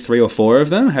 2, 3 or 4 of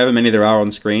them, however many there are on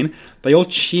screen, they all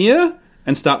cheer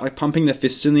and start like pumping their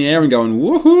fists in the air and going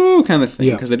woohoo kind of thing,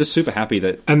 because they're just super happy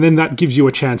that... And then that gives you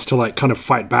a chance to like kind of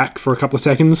fight back for a couple of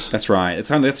seconds. That's right.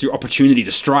 That's your opportunity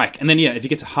to strike. And then if you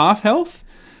get to half health,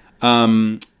 correct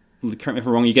me if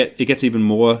I'm wrong, it gets even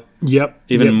more. Yep.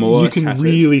 More. You can tattered.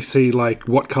 really see like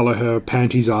what color her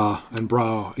panties are and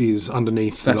bra is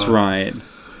underneath. That's right.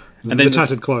 And then the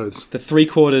tattered clothes. The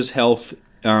 3/4 health,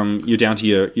 you're down to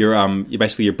your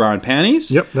basically your bra and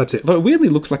panties. Yep, that's it. But it weirdly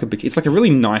looks like it's like a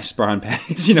really nice bra and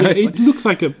panties. It looks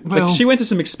like a... Well, like she went to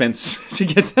some expense to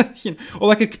get that, or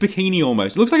like a bikini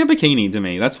almost. It looks like a bikini to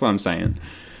me. That's what I'm saying.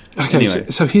 Okay, anyway.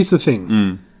 so here's the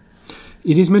thing.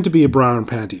 It is meant to be a bra and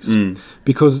panties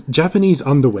because Japanese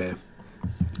underwear,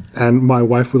 and my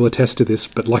wife will attest to this,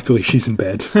 but luckily she's in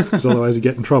bed, because otherwise you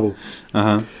get in trouble,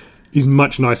 is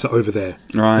much nicer over there.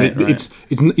 Right. It's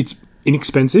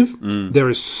inexpensive. There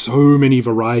are so many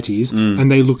varieties,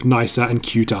 and they look nicer and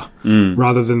cuter,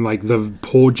 rather than like the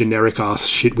poor generic ass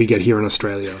shit we get here in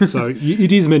Australia. So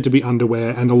it is meant to be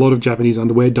underwear, and a lot of Japanese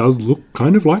underwear does look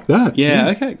kind of like that. Yeah,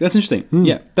 okay, that's interesting.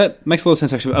 Yeah, that makes a lot of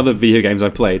sense actually with other video games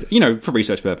I've played, for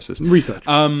research purposes.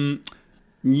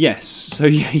 Yes, so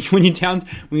when you're down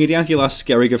to your last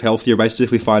skerrig of health, you're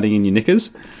basically fighting in your knickers.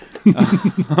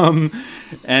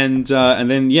 And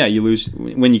then you lose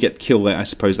when you get killed. I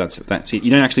suppose that's it. You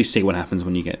don't actually see what happens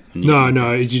when you get.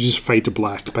 No, you just fade to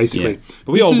black, basically. Yeah.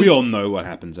 But we all know what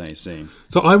happens. See.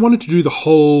 So I wanted to do the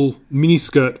whole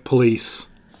miniskirt police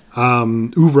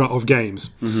oeuvre of games.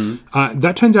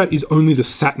 That turns out is only the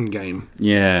Saturn game.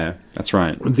 Yeah, that's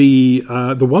right. The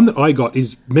one that I got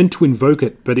is meant to invoke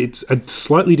it, but it's a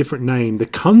slightly different name. The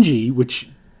kanji, which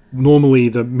normally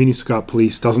the miniskirt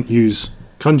police doesn't use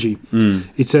kanji,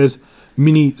 it says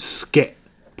mini-sket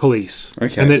police.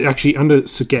 Okay. And then actually under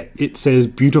sket, it says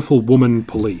beautiful woman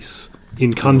police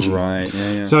in kanji. Right,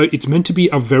 yeah. So it's meant to be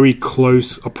a very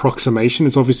close approximation.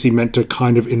 It's obviously meant to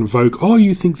kind of invoke,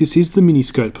 you think this is the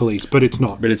miniskirt police, but it's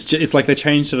not. But it's like they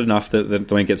changed it enough that they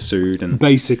don't get sued. And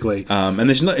basically. And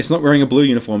it's not wearing a blue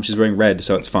uniform, she's wearing red,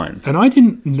 so it's fine. And I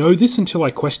didn't know this until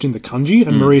I questioned the kanji,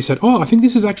 and Maria said, I think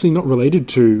this is actually not related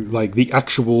to like the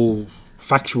actual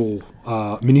factual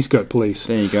miniskirt police.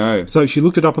 There you go. So she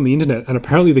looked it up on the internet, and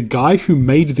apparently the guy who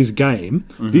made this game,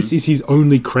 this is his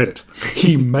only credit.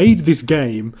 He made this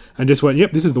game and just went,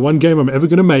 yep, this is the one game I'm ever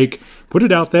going to make, put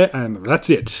it out there, and that's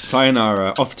it.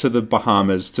 Sayonara, off to the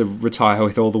Bahamas to retire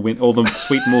with all the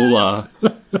sweet moolah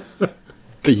that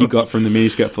you got from the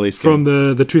miniskirt police game. From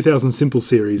the 2000 Simple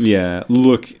series. Yeah,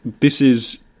 look, this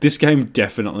game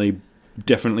definitely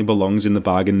belongs in the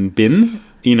bargain bin.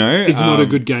 It's not a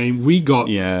good game. We got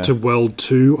to World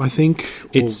 2, I think.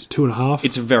 It's 2.5.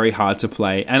 It's very hard to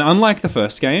play. And unlike the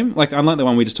first game, unlike the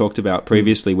one we just talked about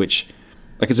previously, which,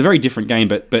 it's a very different game,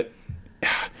 but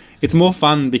it's more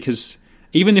fun because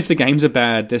even if the games are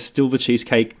bad, there's still the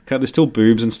cheesecake, there's still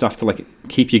boobs and stuff to,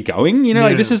 keep you going.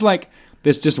 This is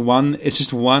there's just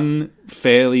one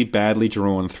fairly badly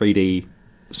drawn 3D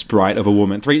sprite of a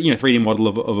woman, 3D model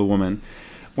of a woman.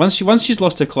 once she's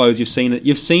lost her clothes, you've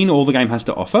seen all the game has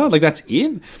to offer. Like, that's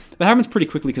it. That happens pretty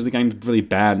quickly because the game's really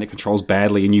bad and it controls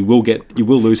badly, and you will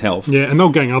lose health. Yeah, and they'll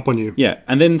gang up on you. Yeah,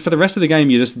 and then for the rest of the game,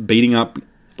 you're just beating up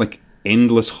like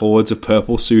endless hordes of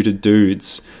purple suited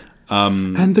dudes.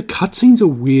 And the cutscenes are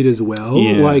weird as well,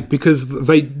 like, because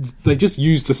they just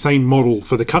use the same model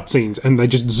for the cutscenes and they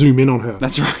just zoom in on her.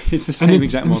 That's right. It's the same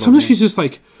exact model. And sometimes she's just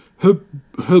like,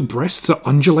 her breasts are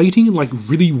undulating in like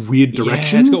really weird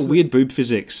directions. Yeah, it's got weird boob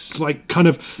physics. Like, kind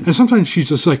of, and sometimes she's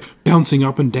just like bouncing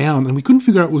up and down, and we couldn't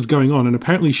figure out what was going on. And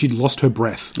apparently, she'd lost her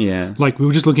breath. Yeah, like we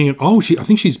were just looking at. I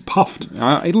think she's puffed.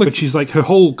 But she's like, her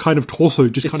whole kind of torso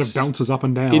just kind of bounces up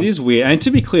and down. It is weird. And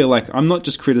to be clear, like, I'm not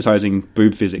just criticizing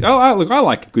boob physics. I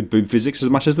like good boob physics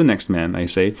as much as the next man,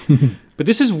 AC. But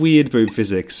this is weird boob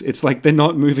physics. It's like they're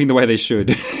not moving the way they should.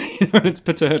 And it's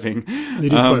perturbing.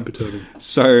 It is quite perturbing.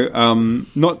 So,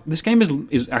 this game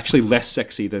is actually less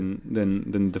sexy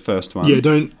than the first one.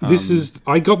 Yeah,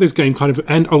 I got this game kind of,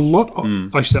 and a lot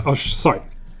of, sorry,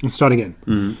 let's start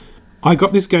again. I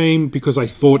got this game because I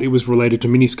thought it was related to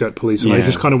Miniskirt Police, and I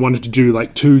just kind of wanted to do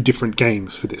like 2 different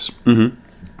games for this.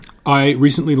 I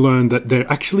recently learned that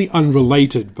they're actually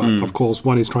unrelated, but of course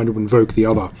one is trying to invoke the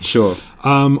other. Sure.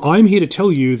 I'm here to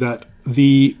tell you that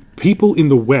the people in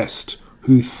the West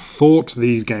who thought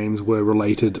these games were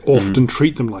related often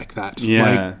treat them like that.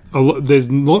 Yeah. Like,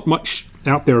 there's not much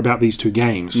out there about these 2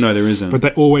 games. No, there isn't. But they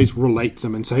always relate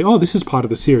them and say, oh, this is part of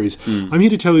the series. I'm here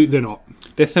to tell you they're not.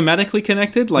 They're thematically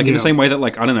connected, like in the same way that,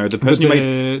 like, I don't know, the person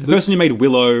who made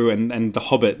Willow and The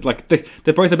Hobbit, like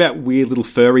they're both about weird little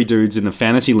furry dudes in a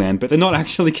fantasy land, but they're not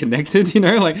actually connected. You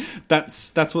know, like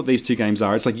that's what these 2 games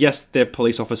are. It's like, yes, they're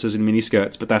police officers in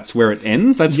miniskirts, but that's where it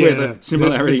ends. That's where the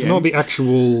similarity ends. It's not the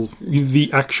actual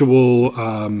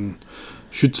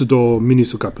Shutsudo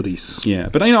Minisuka Police. Yeah,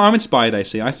 but I'm inspired,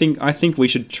 AC. I think we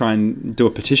should try and do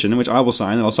a petition, which I will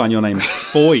sign, and I'll sign your name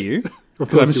for you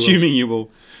because I'm assuming you will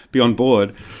be on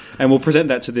board, and we'll present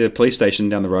that to the police station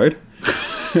down the road.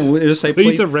 We'll just say,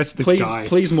 please arrest this guy.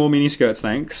 Please, more miniskirts,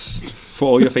 thanks, for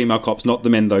all your female cops, not the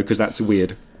men though, because that's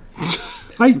weird.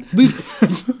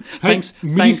 Thanks.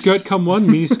 Miniskirt come one,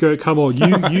 miniskirt come all.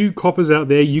 You coppers out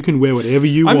there, you can wear whatever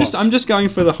you want. I'm just going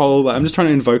for the whole. I'm just trying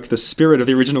to invoke the spirit of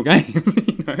the original game,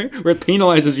 where it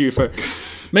penalises you for.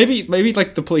 Maybe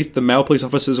like the male police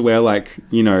officers wear like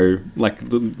the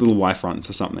little Y fronts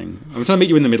or something. I'm trying to meet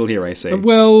you in the middle here, AC.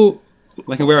 Well,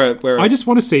 like wear a I just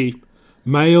want to see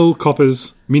male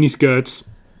coppers, miniskirts,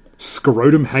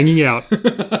 scrotum hanging out.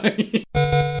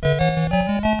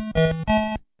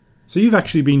 So you've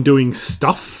actually been doing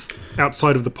stuff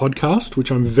outside of the podcast, which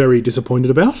I'm very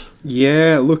disappointed about.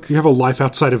 Yeah, look, you have a life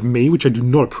outside of me, which I do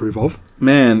not approve of.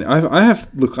 Man, I have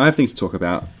things to talk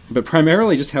about, but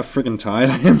primarily just how friggin' tired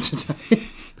I am today.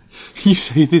 You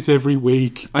say this every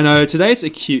week. I know. Today it's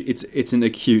acute. It's an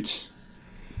acute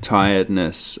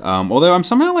tiredness. Although I'm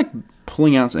somehow like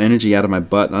pulling out energy out of my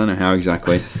butt. I don't know how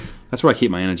exactly. That's where I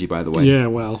keep my energy, by the way. Yeah,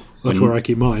 well, that's where I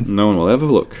keep mine. No one will ever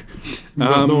look.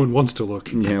 No one wants to look.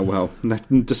 Yeah, well,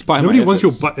 despite nobody my wants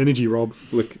efforts, your butt energy, Rob.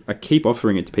 Look, I keep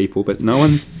offering it to people, but no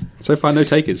one, so far, no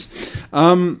takers.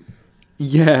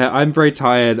 Yeah, I'm very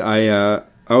tired. I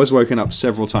was woken up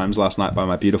several times last night by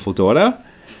my beautiful daughter.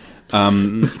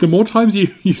 The more times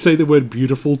you say the word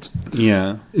beautiful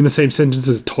in the same sentence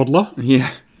as toddler.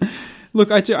 Yeah. Look,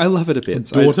 I do. I love it a bit.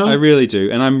 Daughter? I really do.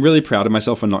 And I'm really proud of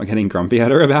myself for not getting grumpy at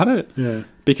her about it. Yeah.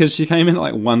 Because she came in at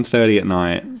like 1:30 at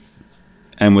night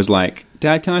and was like,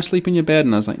 Dad, can I sleep in your bed?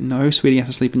 And I was like, no, sweetie, you have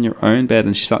to sleep in your own bed.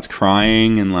 And she starts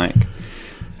crying and like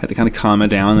had to kind of calm her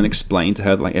down and explain to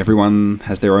her that like everyone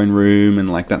has their own room and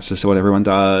like that's just what everyone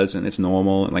does and it's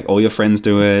normal and like all your friends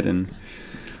do it and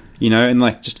and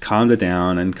like just calmed her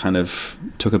down and kind of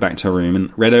took her back to her room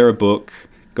and read her a book.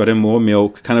 Got her more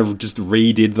milk, kind of just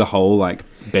redid the whole like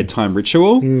bedtime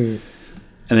ritual, and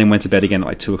then went to bed again at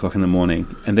like 2:00 in the morning.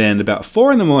 And then about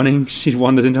 4 in the morning, she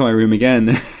wanders into my room again.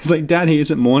 It's like, Daddy,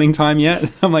 is it morning time yet?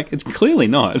 I'm like, it's clearly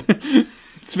not.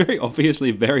 It's very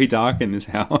obviously very dark in this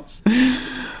house. So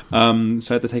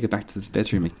I had to take her back to the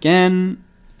bedroom again,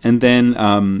 and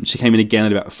then she came in again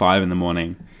at about 5 in the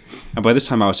morning. And by this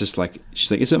time, I was just like,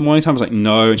 she's like, is it morning time? I was like,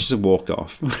 no. And she just walked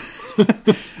off.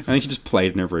 I think she just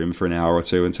played in her room for an hour or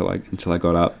two until I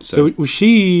got up. So was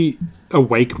she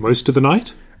awake most of the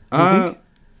night?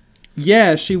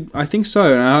 Yeah, I think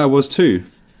so. And I was too.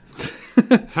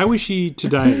 How is she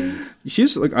today?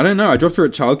 She's like, I don't know. I dropped her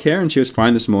at childcare and she was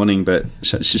fine this morning, but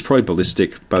she's probably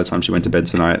ballistic by the time she went to bed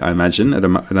tonight, I imagine, at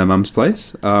her mum's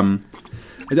place. I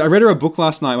read her a book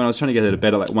last night when I was trying to get her to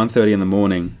bed at like 1:30 in the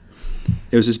morning.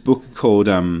 It was this book called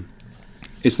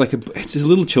it's a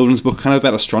little children's book kind of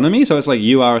about astronomy. So it's like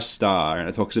You Are a Star, and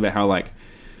it talks about how like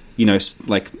you know,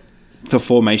 like the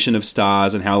formation of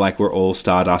stars and how like we're all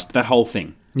stardust, that whole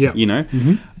thing. Yeah. You know?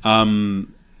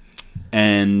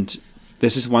 And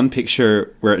there's this one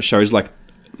picture where it shows like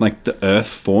the Earth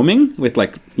forming with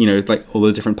like, you know, like all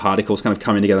the different particles kind of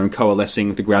coming together and coalescing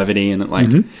with the gravity, and it like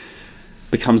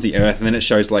becomes the Earth, and then it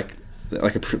shows like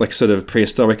a sort of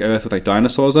prehistoric Earth with like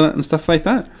dinosaurs on it and stuff like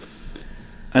that.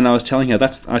 And I was telling her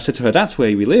I said to her, that's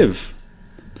where we live.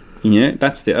 You know,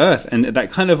 that's the Earth, and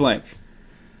that kind of like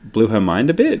blew her mind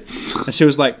a bit. And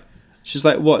she's like,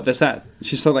 what? That's that.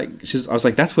 I was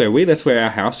like, that's where our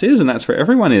house is, and that's where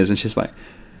everyone is. And she's like,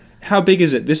 how big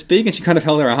is it? This big? And she kind of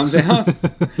held her arms out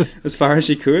as far as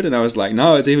she could. And I was like,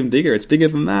 no, it's even bigger. It's bigger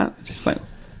than that. She's like,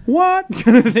 what?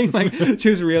 Kind of thing. Like, she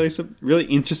was really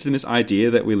interested in this idea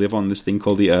that we live on this thing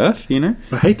called the Earth, you know?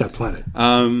 I hate that planet.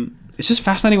 It's just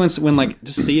fascinating when like,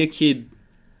 to see a kid,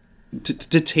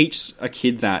 to teach a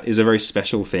kid that is a very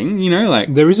special thing, you know?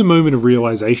 Like, there is a moment of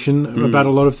realization about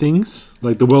a lot of things.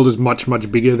 Like, the world is much,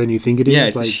 much bigger than you think it is. Yeah,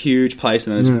 it's like, a huge place,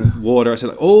 and there's water. So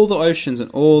like, all the oceans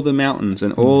and all the mountains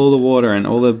and all the water and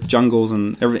all the jungles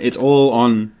and everything, it's all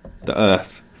on the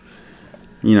Earth.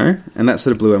 You know? And that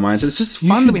sort of blew her mind. So it's just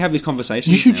fun that we have these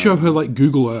conversations. You should now. show her, like,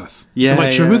 Google Earth. Yeah, And,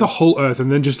 like, show her the whole Earth,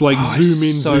 and then just, like, zoom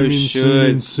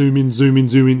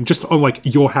in, just on, like,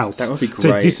 your house. That would be Say,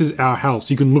 great. this is our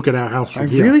house. You can look at our house from I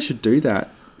here. really should do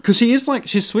that. Because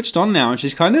she's switched on now, and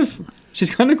she's kind of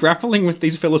grappling with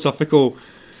these philosophical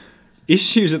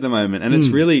issues at the moment, and it's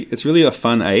really a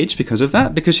fun age because of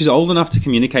that, because she's old enough to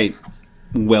communicate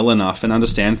well enough and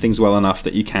understand things well enough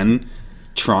that you can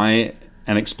try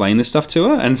and explain this stuff to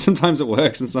her, and sometimes it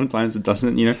works and sometimes it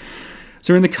doesn't, you know.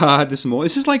 So we're in the car this morning.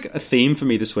 This is like a theme for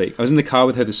me this week. I was in the car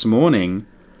with her this morning,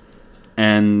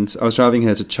 and I was driving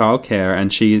her to childcare,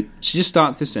 and she just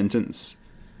starts this sentence.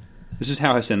 This is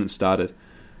how her sentence started.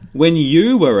 When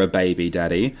you were a baby,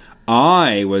 Daddy,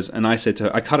 I was... And I said to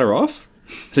her... I cut her off.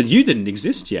 I said, you didn't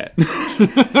exist yet.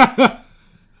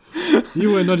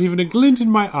 You were not even a glint in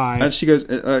my eye. And she goes...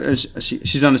 she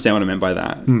didn't understand what I meant by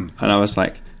that. And I was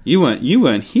like, you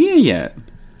weren't here yet.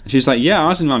 She's like, yeah, I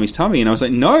was in Mummy's tummy. And I was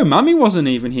like, no, Mummy wasn't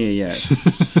even here yet.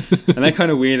 And that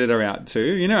kind of weirded her out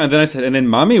too, you know. And then I said, and then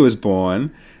Mummy was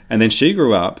born, and then she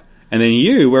grew up, and then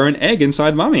you were an egg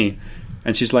inside Mummy.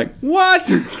 And she's like, what?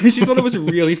 She thought it was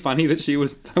really funny that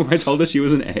I told her she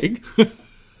was an egg.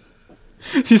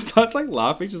 She starts like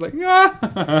laughing. She's like,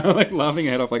 ah, like laughing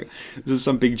her head off, like this is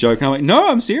some big joke. And I'm like,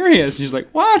 no, I'm serious. And she's like,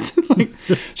 what? Like,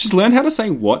 she's learned how to say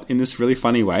what in this really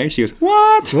funny way. She goes,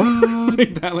 what?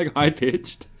 Like that, like high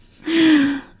pitched.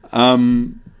 And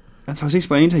so I was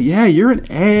explaining to her, yeah, you're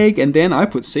an egg, and then I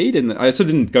put seed in. I sort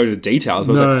of didn't go to the details.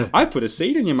 But I was like, I put a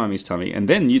seed in your mummy's tummy, and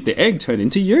then the egg turned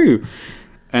into you.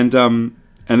 And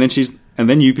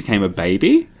then you became a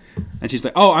baby, and she's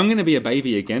like, oh, I'm going to be a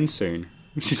baby again soon.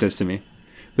 She says to me.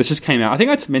 This just came out. I think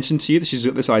I mentioned to you that she's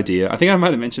got this idea. I think I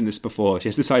might have mentioned this before. She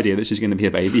has this idea that she's going to be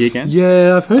a baby again.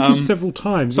 Yeah, I've heard this several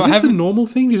times. So is this a normal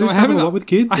thing? Does this happen a lot with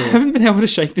kids? I haven't been able to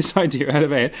shake this idea out of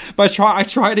her head. But I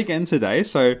tried again today.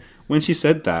 So when she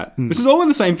said that, this is all in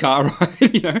the same car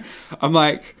ride, you know? I'm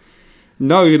like,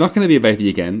 no, you're not going to be a baby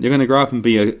again. You're going to grow up and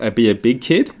be a big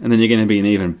kid, and then you're going to be an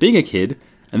even bigger kid,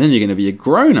 and then you're going to be a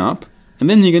grown-up, and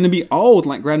then you're going to be old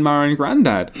like grandma and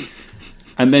granddad.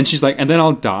 And then she's like, and then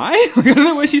I'll die? Like, I don't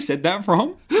know where she said that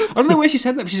from. I don't know where she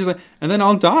said that, but she's like, and then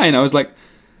I'll die. And I was like,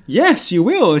 yes, you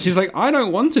will. And she's like, I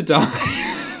don't want to die.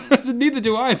 I said, neither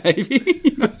do I, baby.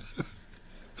 You know?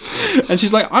 And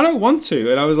she's like, I don't want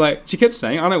to. And I was like, she kept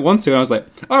saying, I don't want to. And I was like,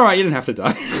 all right, you don't have to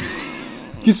die.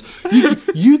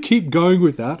 You keep going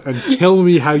with that and tell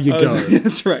me how you go. Like, yeah,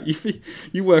 that's right.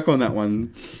 You work on that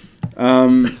one.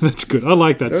 That's good. I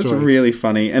like that story. That's really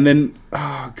funny. And then,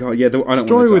 oh god, yeah, I don't want to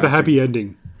story die. with a happy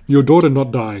ending. Your daughter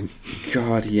not dying.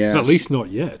 God, yes. At least not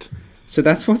yet. So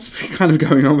that's what's kind of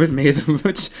going on with me at the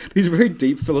moment. These very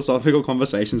deep philosophical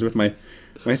conversations with my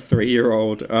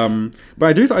 3-year-old. But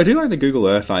I do like the Google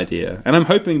Earth idea, and I'm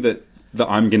hoping that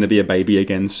I'm going to be a baby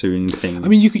again soon thing. I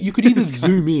mean, you could either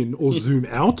zoom in or zoom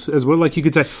out as well. Like, you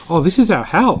could say, oh, this is our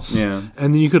house. Yeah.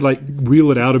 And then you could, like, wheel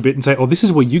it out a bit and say, oh, this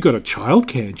is where you go to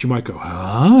childcare. And you might go,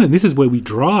 and this is where we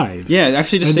drive. Yeah,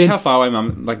 actually, to see how far away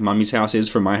Mummy's house is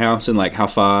from my house, and, like, how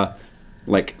far,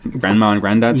 like, Grandma and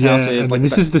Granddad's house is. And like,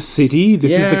 this is the city,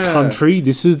 this is the country,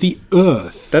 this is the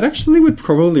earth. That actually would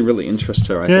probably really interest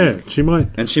her, I think. Yeah, she might.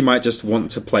 And she might just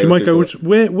want to play She with might go,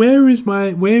 Google. where is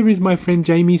my friend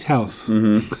Jamie's house?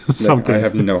 Mm-hmm. Something. I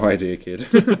have no idea, kid.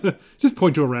 Just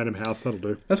point to a random house, that'll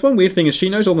do. That's one weird thing, is she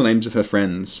knows all the names of her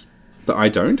friends, but I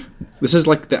don't. This is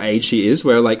like the age she is,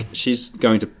 where like she's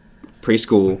going to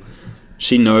preschool,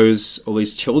 she knows all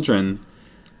these children,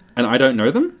 and I don't know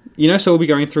them. so we'll be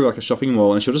going through like a shopping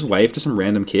mall, and she'll just wave to some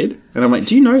random kid, and I'm like,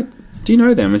 "Do you know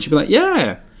them?" And she'll be like,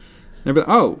 "Yeah." And I'll be like,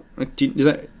 "Oh, like, do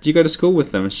you go to school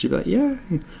with them?" And she'll be like, "Yeah."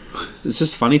 It's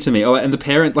just funny to me. Oh, and the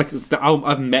parents, like,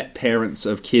 I've met parents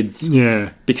of kids,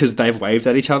 because they've waved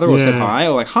at each other or said hi,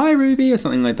 or like, "Hi, Ruby," or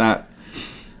something like that.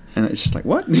 And it's just like,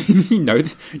 what? you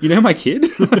know my kid?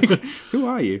 Like, who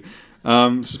are you?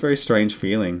 It's a very strange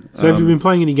feeling. So have you been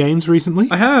playing any games recently?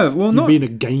 I have. Well, You've been a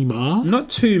gamer? Not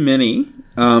too many,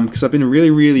 because I've been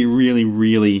really, really, really,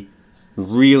 really,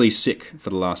 really sick for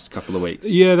the last couple of weeks.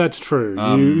 Yeah, that's true.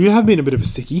 You have been a bit of a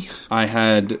sickie. I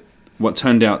had what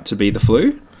turned out to be the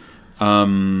flu,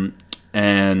 and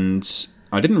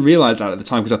I didn't realise that at the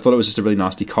time because I thought it was just a really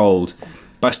nasty cold.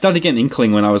 But I started getting an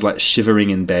inkling when I was like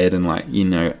shivering in bed and like,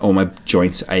 all my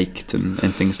joints ached and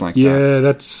things like that. Yeah,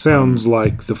 that sounds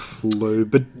like the flu.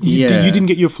 But you didn't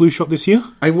get your flu shot this year?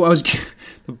 I was.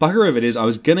 The bugger of it is I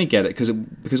was going to get it because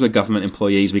we're government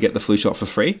employees, we get the flu shot for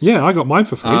free. Yeah, I got mine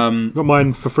for free. Got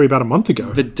mine for free about a month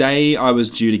ago. The day I was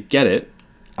due to get it,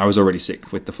 I was already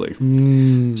sick with the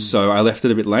flu. So I left it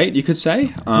a bit late, you could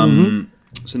say.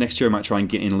 So next year I might try and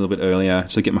get in a little bit earlier,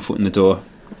 so get my foot in the door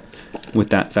with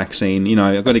that vaccine.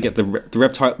 I've got to get the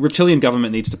reptilian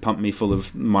government needs to pump me full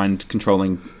of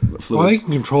mind-controlling fluids. Well, they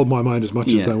can control my mind as much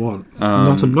as they want.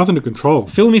 Nothing to control.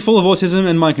 Fill me full of autism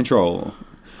and mind control.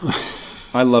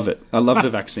 I love it. I love the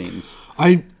vaccines.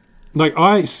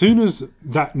 As soon as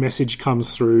that message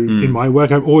comes through in my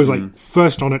work, I'm always like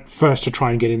first on it, first to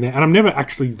try and get in there. And I'm never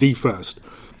actually the first.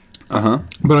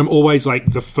 But I'm always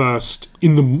like the first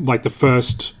in the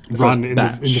first run in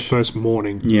the first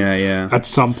morning. Yeah. At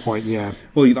some point, yeah.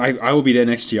 Well, I will be there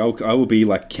next year. I will be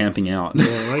like camping out.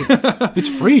 Yeah, it's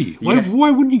free.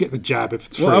 Why wouldn't you get the jab if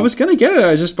it's free? Well, I was going to get it.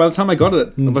 I just by the time I got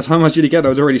it, by the time I was due to get it, I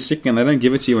was already sick, and they don't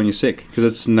give it to you when you're sick because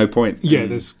it's no point. Yeah,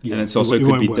 and it's also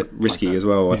could be risky as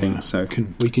well. I think so.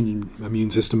 Can weaken your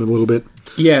immune system a little bit.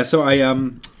 Yeah, so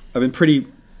I've been pretty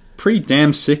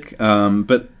damn sick,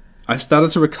 but I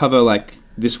started to recover like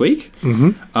this week.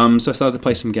 So I started to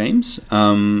play some games.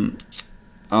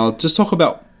 I'll just talk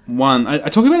about one. I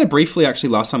talked about it briefly actually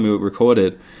last time we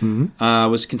recorded. I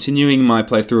was continuing my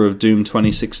playthrough of Doom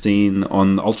 2016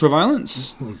 on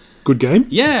Ultraviolence. Good game.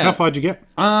 Yeah. How far did you get?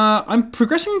 I'm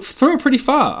progressing through it pretty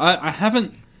far. I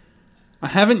haven't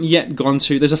yet gone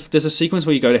to. There's a sequence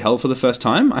where you go to hell for the first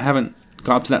time. I haven't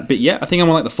got up to that bit yet. I think I'm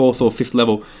on like the 4th or 5th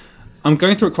level. I'm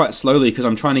going through it quite slowly because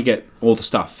I'm trying to get all the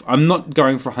stuff. I'm not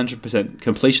going for 100%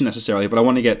 completion necessarily, but I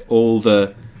want to get all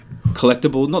the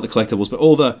collectibles, not the collectibles, but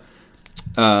all the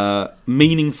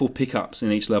meaningful pickups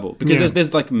in each level. Because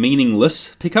there's like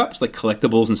meaningless pickups, like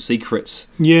collectibles and secrets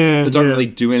that don't really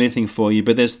do anything for you,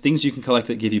 but there's things you can collect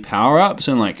that give you power-ups,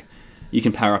 and like you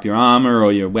can power up your armor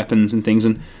or your weapons and things.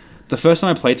 And the first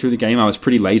time I played through the game, I was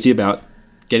pretty lazy about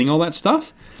getting all that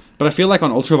stuff. But I feel like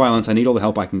on Ultraviolence, I need all the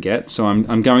help I can get. So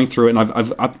I'm going through it, and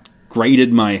I've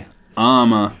upgraded my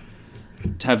armor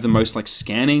to have the most like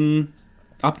scanning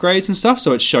upgrades and stuff.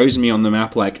 So it shows me on the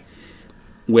map like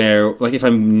where, like if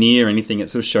I'm near anything,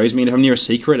 it sort of shows me. And if I'm near a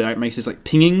secret, it makes this like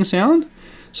pinging sound.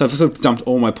 So I've sort of dumped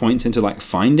all my points into like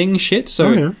finding shit.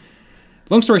 So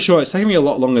long story short, it's taken me a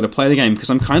lot longer to play the game because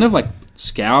I'm kind of like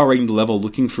scouring the level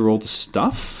looking for all the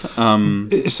stuff.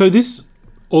 So this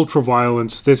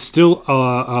Ultraviolence, there's still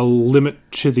a limit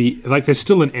to there's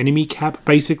still an enemy cap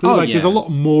basically. There's a lot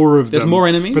more of them. There's more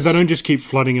enemies, but they don't just keep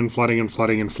flooding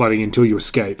until you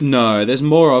escape. No, there's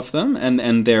more of them,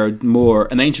 and there are more,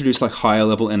 and they introduce like higher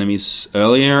level enemies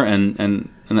earlier and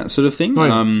that sort of thing.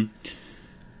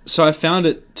 So I found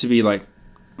it to be like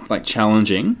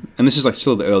challenging, and this is like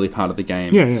still the early part of the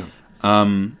game.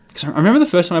 Because I remember the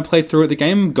first time I played through it, the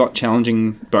game got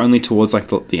challenging, but only towards like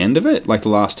the end of it, like the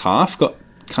last half got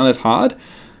kind of hard.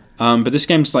 But this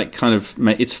game's like kind of,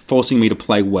 it's forcing me to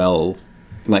play well,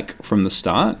 like from the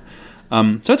start.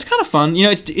 So it's kind of fun.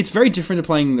 It's very different to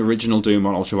playing the original Doom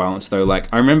on Ultraviolence though.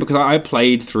 Like I remember because I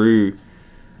played through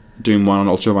Doom 1 on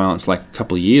Ultraviolence like a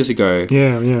couple of years ago.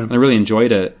 And I really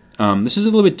enjoyed it. This is a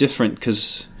little bit different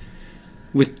because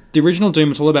with the original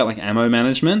Doom, it's all about like ammo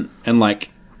management and like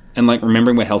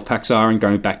remembering where health packs are and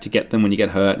going back to get them when you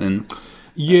get hurt and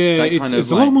it's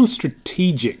a lot more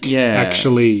strategic.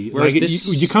 Actually, whereas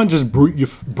like you can't just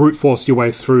brute force your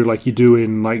way through like you do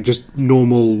in like just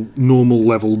normal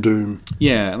level Doom.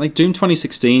 Yeah, like Doom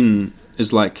 2016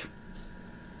 is like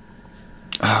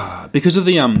because of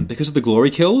the glory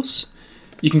kills,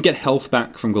 you can get health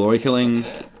back from glory killing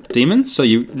demons. So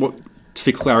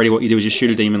for clarity, what you do is you shoot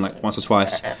a demon like once or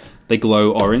twice, they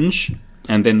glow orange,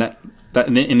 and then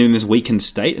and then there's weakened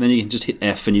state, and then you can just hit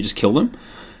F and you just kill them.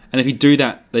 And if you do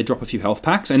that, they drop a few health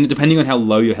packs. And depending on how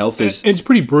low your health is... It's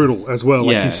pretty brutal as well.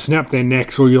 Like, Yeah. you snap their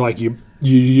necks, or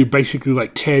you basically,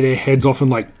 like, tear their heads off and,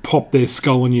 like, pop their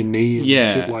skull on your knee and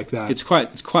shit like that. It's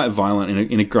quite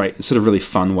violent in a great, sort of really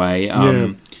fun way.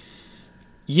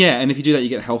 Yeah, and if you do that, you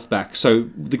get health back. So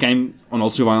the game on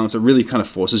Ultra Violence, it really kind of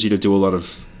forces you to do a lot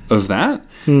of that,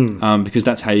 because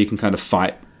that's how you can kind of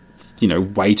fight,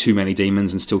 way too many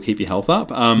demons and still keep your health up.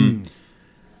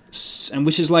 And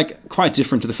which is like quite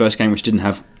different to the first game, which didn't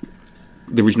have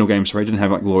the original game. Sorry, didn't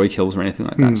have like glory kills or anything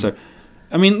like that. So,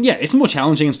 I mean, yeah, it's more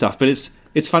challenging and stuff. But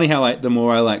it's funny how like the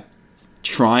more I like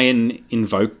try and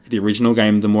invoke the original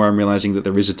game, the more I'm realizing that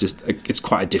there is it's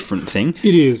quite a different thing.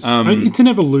 It is. It's an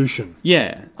evolution.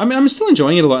 Yeah, I mean, I'm still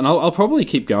enjoying it a lot, and I'll probably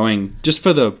keep going just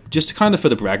for the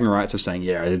bragging rights of saying,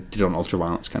 yeah, I did it on Ultra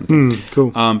Violence kind of thing.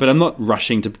 Cool. But I'm not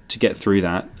rushing to get through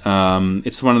that.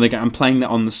 It's one of the I'm playing that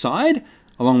on the side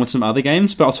along with some other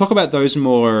games, but I'll talk about those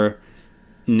more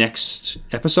next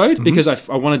episode because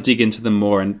I want to dig into them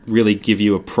more and really give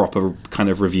you a proper kind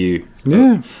of review.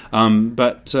 Yeah.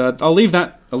 But I'll leave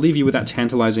you with that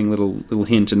tantalizing little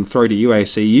hint and throw to you,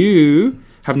 AC. You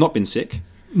have not been sick.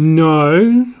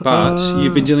 No. But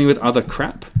you've been dealing with other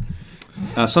crap.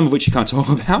 Some of which you can't talk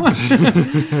about.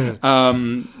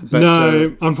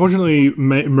 Unfortunately,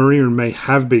 Maria and May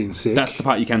have been sick. That's the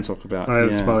part you can talk about.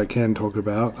 That's the part I can talk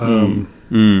about.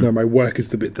 No, my work is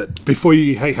the bit that... Before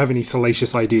you have any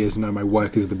salacious ideas, no, my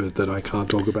work is the bit that I can't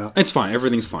talk about. It's fine.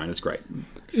 Everything's fine. It's great.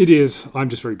 It is. I'm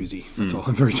just very busy. That's all.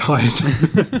 I'm very tired.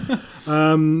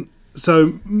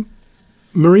 So...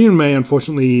 Maria and May,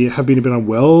 unfortunately, have been a bit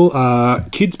unwell.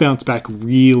 Kids bounce back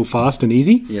real fast and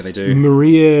easy. Yeah, they do.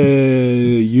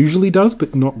 Maria usually does,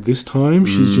 but not this time.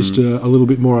 She's just a little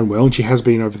bit more unwell, and she has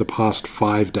been over the past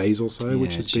 5 days or so,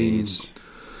 which has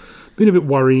been a bit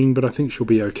worrying, but I think she'll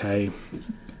be okay.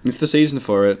 It's the season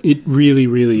for it. It really,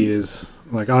 really is.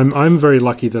 Like, I'm very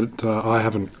lucky that I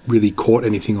haven't really caught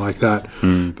anything like that.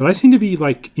 But I seem to be,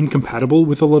 like, incompatible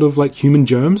with a lot of, like, human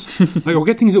germs. Like, I'll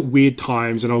get things at weird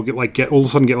times, and I'll get all of a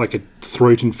sudden get, like, a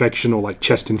throat infection or, like,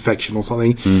 chest infection or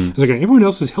something. It's like, everyone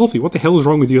else is healthy. What the hell is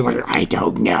wrong with you? It's like, I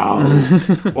don't know.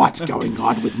 What's going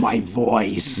on with my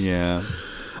voice? Yeah.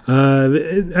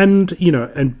 And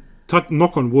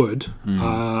knock on wood,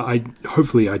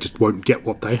 hopefully I just won't get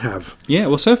what they have. Yeah,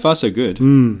 well, so far so good.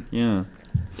 Yeah.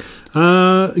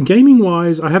 Gaming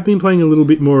wise, I have been playing a little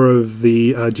bit more of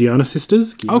the Gianna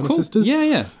Sisters. Oh, cool. Sisters.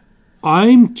 Yeah.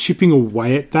 I'm chipping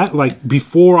away at that. Like,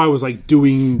 before I was like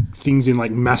doing things in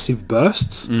like massive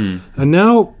bursts, and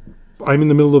now I'm in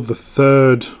the middle of the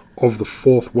third of the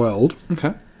fourth world.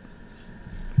 Okay.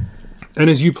 And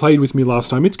as you played with me last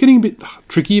time, it's getting a bit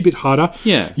tricky, a bit harder.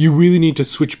 Yeah. You really need to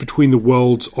switch between the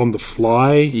worlds on the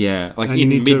fly. Yeah, like in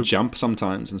mid-jump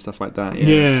sometimes and stuff like that.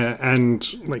 Yeah, and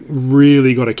like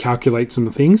really got to calculate some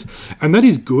things. And that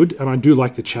is good, and I do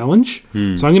like the challenge. So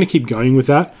I'm going to keep going with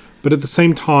that. But at the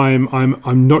same time,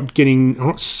 I'm not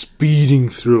speeding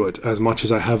through it as much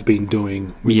as I have been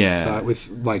doing with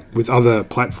other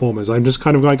platformers. I'm just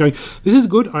kind of like going, this is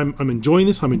good. I'm enjoying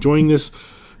this.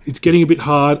 It's getting a bit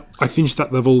hard. I finished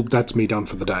that level. That's me done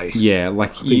for the day. Yeah,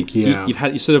 like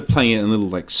you're sort of playing it in little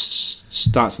like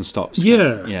starts and stops.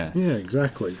 Yeah,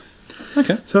 exactly.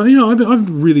 Okay. So I've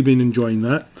really been enjoying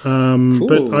that. Cool.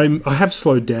 But I have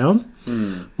slowed down.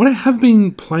 What I have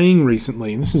been playing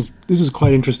recently, and this is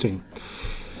quite interesting,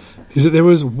 is that there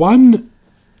was one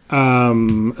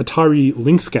Atari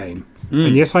Lynx game.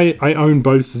 And yes, I own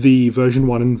both the version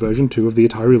 1 and version 2 of the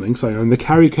Atari Lynx. I own the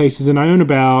carry cases, and I own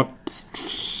about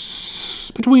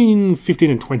between 15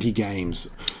 and 20 games,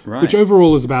 which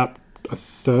overall is about a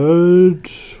third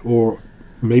or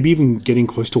maybe even getting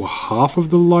close to a half of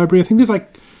the library. I think there's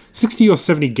like 60 or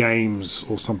 70 games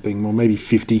or something, or maybe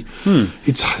 50.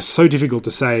 It's so difficult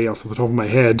to say off the top of my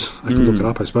head. I can look it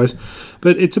up, I suppose.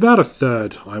 But it's about a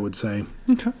third, I would say.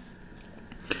 Okay.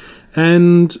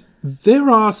 And there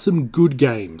are some good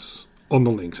games on the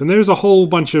Lynx, and there's a whole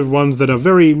bunch of ones that are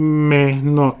very meh,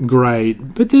 not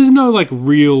great, but there's no like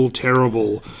real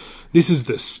terrible, this is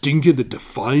the stinker that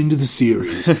defined the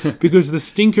series, because the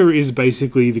stinker is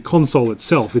basically the console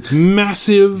itself. It's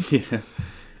massive. Yeah.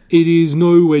 It is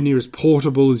nowhere near as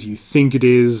portable as you think it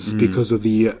is because of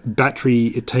the battery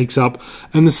it takes up,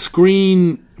 and the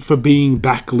screen, for being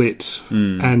backlit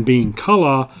and being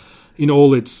colour in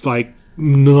all its like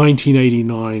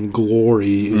 1989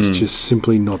 glory, is just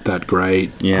simply not that great,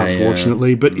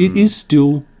 unfortunately. But it is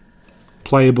still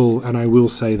playable, and I will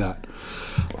say that.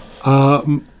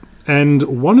 And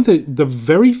one of the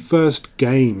very first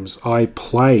games I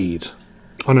played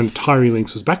on an Atari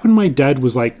Lynx was back when my dad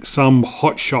was like some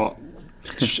hotshot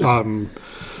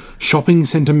shopping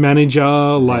center manager,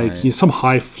 like Right. you know, some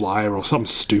high flyer or something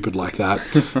stupid like that.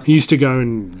 He used to go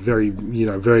in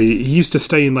he used to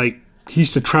stay in he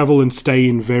used to travel and stay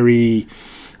in very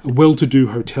well-to-do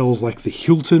hotels like the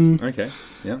Hilton Okay.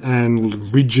 Yeah.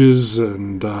 and Ridges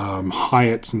and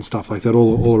Hyatts and stuff like that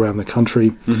all around the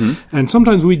country. And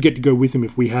sometimes we'd get to go with him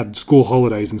if we had school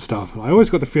holidays and stuff. And I always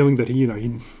got the feeling that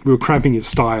we were cramping his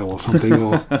style or something,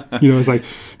 or it's like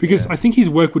because I think his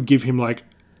work would give him like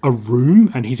a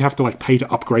room and he'd have to like pay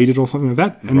to upgrade it or something like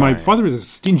that. And my Right. father is a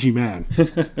stingy man.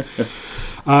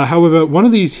 However, one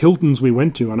of these Hiltons we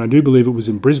went to, and I do believe it was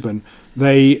in Brisbane,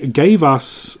 they gave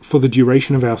us, for the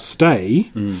duration of our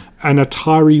stay, an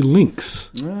Atari Lynx,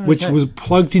 which was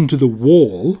plugged into the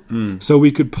wall so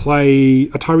we could play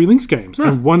Atari Lynx games.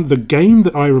 And the game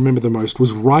that I remember the most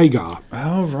was Rygar.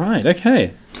 Oh, right.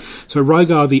 Okay. So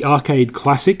Rygar, the arcade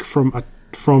classic from I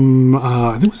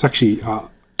think it was actually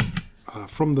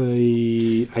from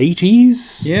the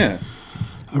 80s. Yeah.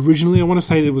 Originally, I want to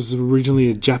say it was originally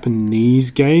a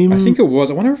Japanese game. I think it was.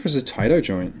 I wonder if it was a Taito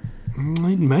joint.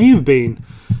 It may have been.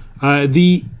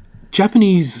 The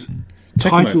Japanese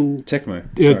title... Tecmo.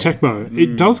 Yeah, Sorry. Tecmo.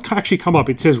 It does actually come up.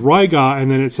 It says Rygar and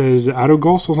then it says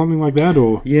Aragos or something like that,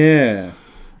 or... Yeah.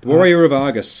 Warrior of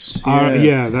Argus.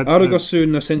 yeah, that- Aragosu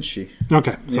no Senshi.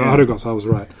 Okay, so Yeah. Aragos, I was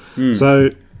right. So,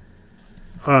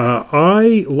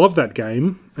 I love that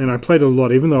game, and I played it a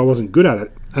lot, even though I wasn't good at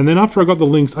it. And then after I got the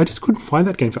Lynx, I just couldn't find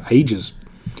that game for ages.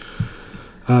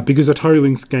 Because Atari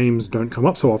Lynx games don't come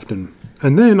up so often.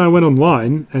 And then I went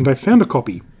online, and I found a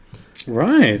copy.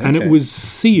 Right. And it okay. was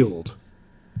sealed.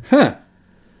 Huh.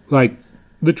 Like,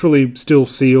 literally still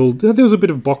sealed. There was a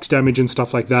bit of box damage and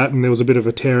stuff like that, and there was a bit of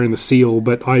a tear in the seal,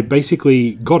 but I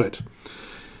basically got it.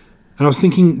 And I was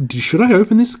thinking, should I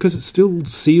open this because it's still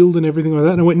sealed and everything like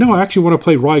that? And I went, no, I actually want to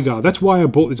play Rygar. That's why I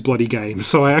bought this bloody game.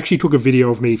 So I actually took a video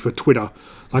of me for Twitter,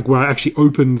 like where I actually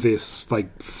opened this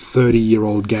like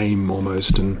 30-year-old game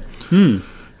almost, and 28,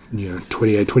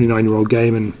 29-year-old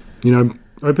game, and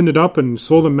opened it up and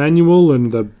saw the manual,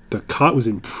 and the cart was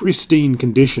in pristine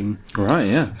condition, Right,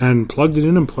 yeah. and plugged it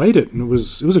in and played it, and it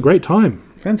was a great time.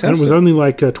 Fantastic. And it was only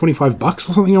like $25 or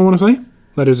something, I want to say.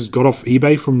 That is, got off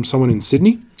eBay from someone in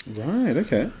Sydney. Right,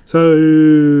 okay.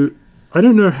 So I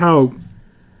don't know how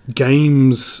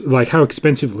games, like how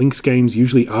expensive Lynx games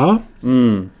usually are.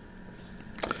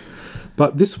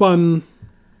 But this one,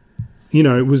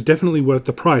 it was definitely worth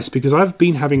the price because I've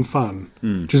been having fun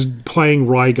just playing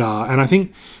Rygar. And I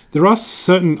think there are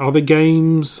certain other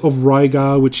games of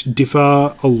Rygar which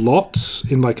differ a lot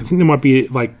in I think there might be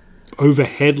like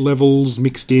overhead levels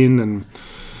mixed in, and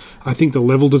I think the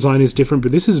level design is different,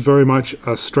 but this is very much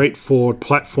a straightforward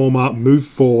platformer, move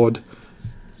forward,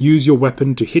 use your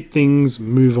weapon to hit things,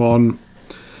 move on.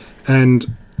 And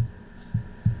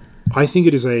I think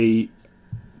it is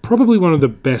probably one of the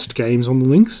best games on the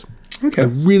Lynx. Okay. I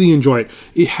really enjoy it.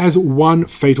 It has one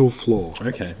fatal flaw.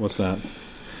 Okay, what's that?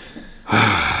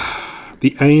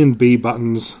 The A and B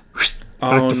buttons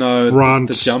back to front.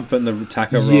 The jump and the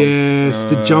attack are wrong. Yes,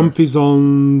 the jump is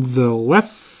on the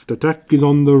left, attack is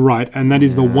on the right, and that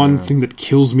is the one thing that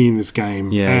kills me in this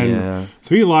game. Yeah, and yeah.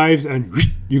 3 lives and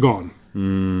you're gone.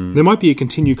 There might be a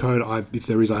continue code. If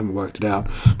there is, I haven't worked it out.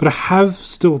 But I have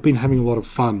still been having a lot of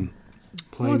fun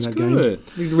playing That's that game. good.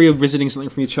 You're revisiting something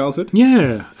from your childhood?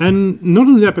 Yeah, and not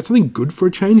only that, but something good for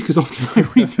a change, because often I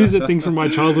revisit things from my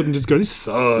childhood and just go, this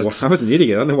sucks. I was an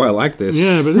idiot. I don't know why I like this.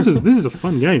 Yeah, but this is a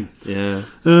fun game. Yeah.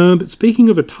 But speaking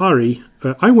of Atari,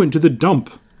 I went to the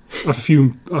dump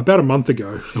about a month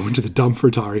ago. I went to the dump for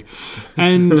Atari,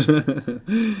 and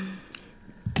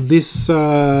this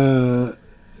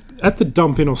at the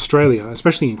dump in Australia,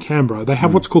 especially in Canberra, they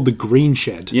have what's called the Green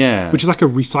Shed, which is like a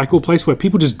recycle place where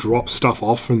people just drop stuff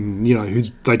off, and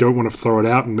they don't want to throw it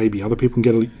out, and maybe other people can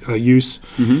get a use.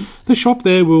 The shop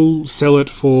there will sell it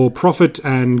for profit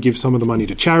and give some of the money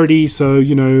to charity. So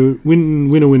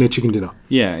winner chicken dinner.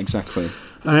 Yeah, exactly.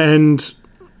 And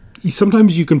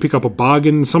sometimes you can pick up a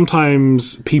bargain.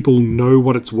 Sometimes people know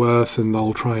what it's worth and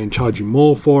they'll try and charge you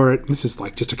more for it. This is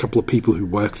like just a couple of people who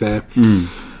work there.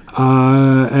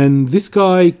 And this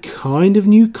guy kind of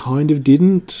knew, kind of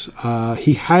didn't.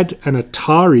 He had an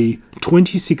Atari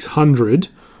 2600,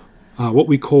 what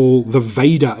we call the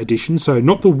Vader edition. So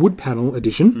not the wood panel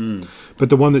edition, but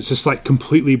the one that's just like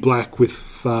completely black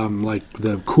with like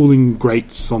the cooling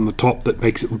grates on the top that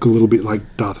makes it look a little bit like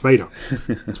Darth Vader.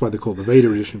 That's why they call it the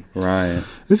Vader edition. Right.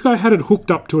 This guy had it hooked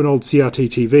up to an old CRT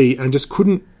TV and just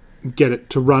couldn't get it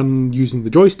to run using the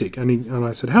joystick. And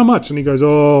I said, how much? And he goes,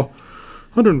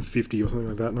 150 or something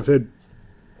like that. And I said,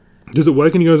 does it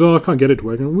work? And he goes, I can't get it to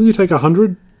work. And will you take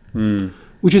 100?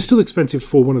 Which is still expensive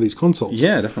for one of these consoles.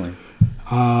 Yeah, definitely.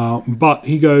 But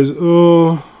he goes,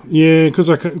 oh, yeah, because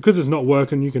it's not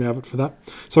working, you can have it for that.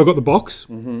 So I got the box,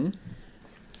 the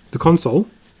console,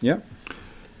 Yeah.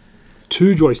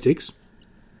 2 joysticks,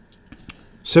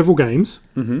 several games,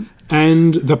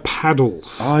 and the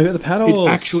paddles. Oh, you got the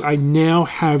paddles. I now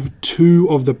have 2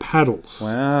 of the paddles.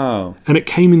 Wow. And it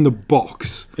came in the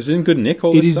box. Is it in good nick,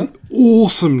 all It this is stuff?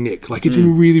 awesome nick. Like, it's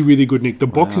in really, really good nick. The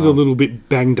box is a little bit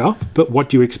banged up, but what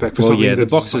do you expect for something the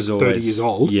that's box is like 30 always, years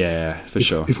old? Yeah, for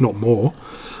sure. If not more.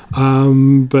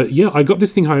 But yeah, I got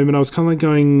this thing home and I was kind of like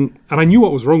going... And I knew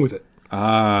what was wrong with it.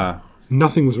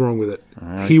 Nothing was wrong with it.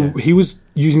 Okay. He was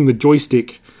using the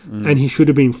joystick and he should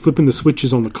have been flipping the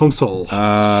switches on the console.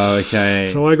 Okay.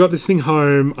 So I got this thing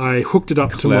home, I hooked it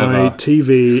up to my Clever.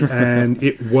 TV and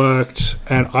it worked.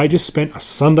 And I just spent a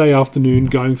Sunday afternoon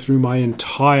going through my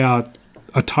entire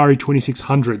Atari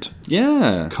 2600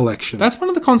 Yeah. collection. That's one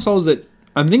of the consoles that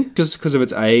I think because of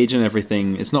its age and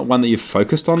everything, it's not one that you've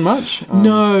focused on much.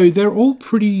 No, they're all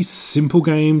pretty simple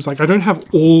games. Like, I don't have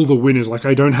all the winners. Like,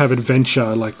 I don't have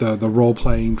Adventure, like the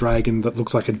role-playing dragon that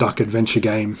looks like a duck adventure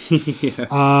game.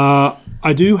 I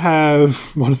do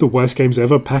have one of the worst games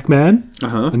ever, Pac-Man.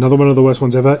 Another one of the worst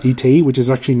ones ever, E.T., which is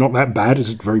actually not that bad.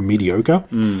 It's very mediocre.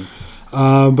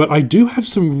 But I do have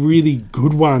some really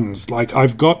good ones. Like,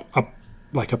 I've got a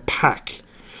pack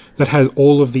that has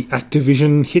all of the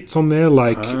Activision hits on there,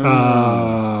 like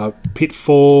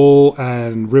Pitfall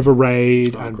and River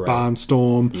Raid and great.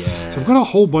 Barnstorm. Yeah. So I've got a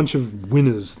whole bunch of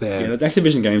winners there. Yeah, the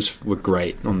Activision games were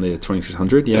great on the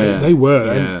 2600. Yeah, They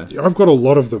were. Yeah. And I've got a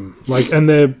lot of them. Like, and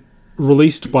they're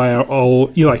released by our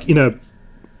old, like in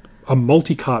a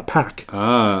multi-cart pack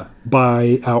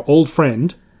by our old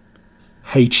friend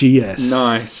HES.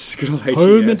 Nice. Good old HES.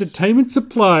 Home Entertainment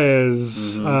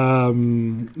Suppliers.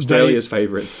 Australia's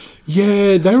favourites.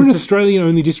 Yeah, they're an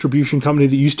Australian-only distribution company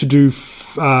that used to do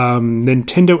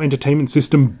Nintendo Entertainment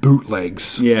System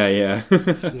bootlegs. Yeah, yeah.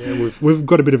 Yeah, we've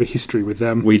got a bit of a history with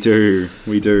them. We do.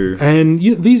 And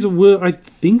these were, I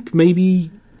think,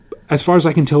 maybe, as far as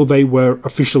I can tell, they were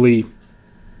officially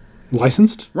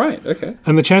licensed. Right, okay.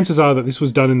 And the chances are that this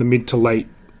was done in the mid to late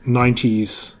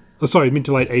 90s. Mid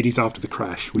to late 80s after the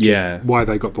crash, which is why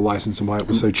they got the license and why it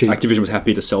was so cheap. Activision was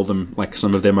happy to sell them like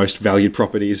some of their most valued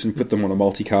properties and put them on a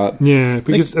multi-cart. Yeah,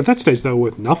 because at that stage they were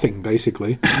worth nothing,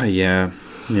 basically. Yeah.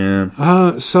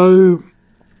 So,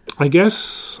 I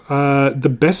guess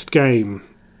the best game,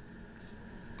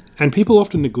 and people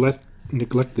often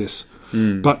neglect this,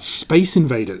 but Space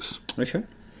Invaders Okay.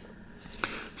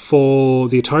 for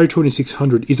the Atari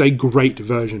 2600 is a great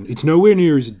version. It's nowhere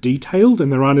near as detailed and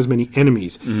there aren't as many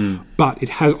enemies, but it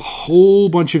has a whole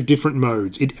bunch of different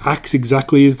modes. It acts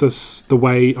exactly as the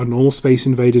way a normal Space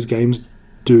Invaders games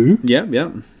do.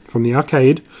 Yeah. From the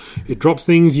arcade. It drops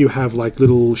things. You have like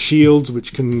little shields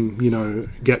which can,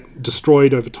 get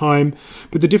destroyed over time.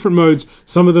 But the different modes,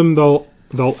 some of them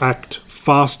they'll act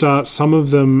faster. Some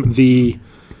of them the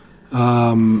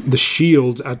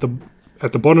shields at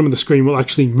the bottom of the screen will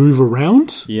actually move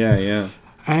around. Yeah.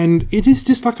 And it is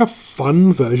just like a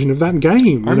fun version of that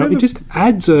game. It just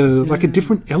adds a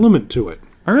different element to it.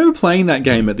 I remember playing that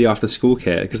game at the after school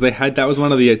care because that was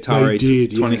one of the Atari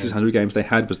 2600 games they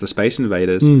had was the Space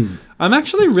Invaders. I'm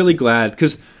actually really glad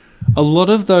because a lot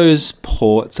of those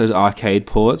arcade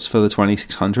ports for the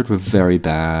 2600 were very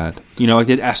bad. Like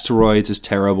the Asteroids is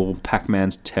terrible,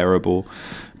 Pac-Man's terrible.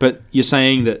 But you're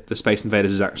saying that the Space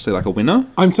Invaders is actually like a winner?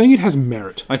 I'm saying it has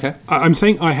merit. Okay. I'm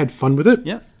saying I had fun with it.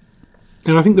 Yeah.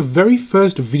 And I think the very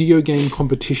first video game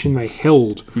competition they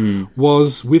held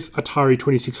was with Atari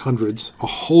 2600s, a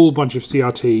whole bunch of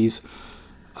CRTs,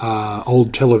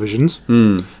 old televisions,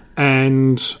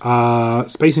 and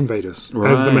Space Invaders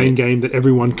as the main game that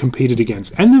everyone competed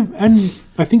against. And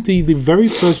I think the very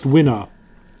first winner,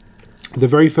 the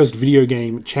very first video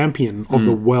game champion of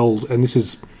the world, and this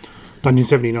is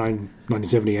 1979,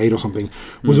 1978 or something,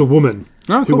 was a woman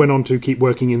who went on to keep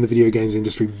working in the video games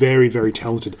industry. Very, very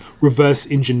talented. Reverse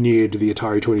engineered the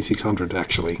Atari 2600,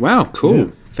 actually. Wow, cool. Yeah.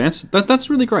 Fancy. That's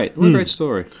really great. What a great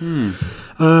story. So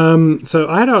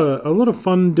I had a lot of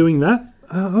fun doing that.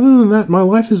 Other than that, my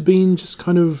life has been just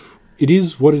kind of... It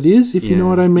is what it is, if you know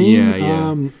what I mean.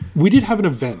 Yeah. We did have an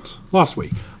event last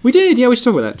week. We did, yeah. We should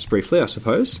talk about that just briefly, I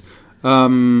suppose. We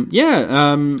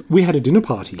had a dinner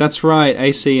party. That's right.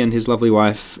 AC and his lovely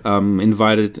wife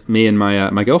invited me and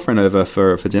my girlfriend over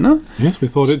for dinner. Yes, we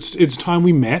thought it's time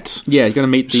we met. Yeah, you're going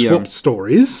to meet the swapped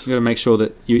stories. You're going to make sure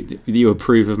that you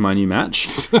approve of my new match.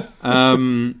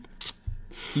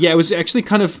 Yeah, it was actually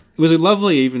it was a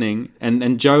lovely evening,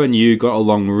 and Joe and you got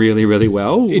along really, really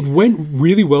well. It went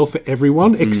really well for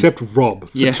everyone except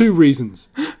Rob for 2 reasons.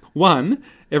 One,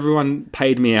 everyone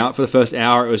paid me out for the first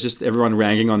hour. It was just everyone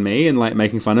ragging on me and like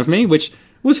making fun of me, which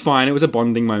was fine. It was a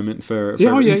bonding moment for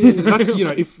yeah. That's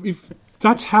if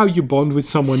that's how you bond with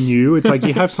someone new. It's like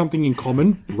you have something in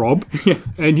common, Rob,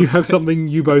 and you have something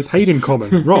you both hate in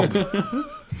common, Rob.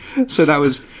 So that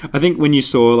was, I think, when you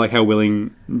saw like how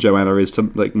willing Joanna is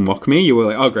to like mock me, you were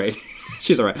like, oh great,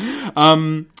 she's all right.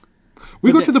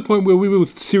 We got to the point where we were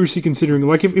seriously considering,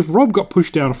 like, if Rob got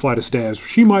pushed down a flight of stairs,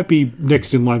 she might be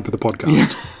next in line for the podcast. Yeah,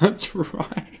 that's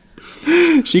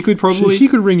right. She could probably... She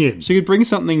could ring in. She could bring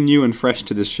something new and fresh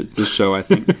to this show, I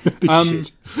think.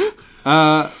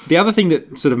 The other thing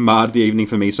that sort of marred the evening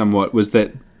for me somewhat was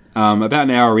that about an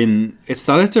hour in, it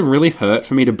started to really hurt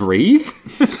for me to breathe,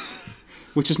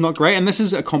 which is not great. And this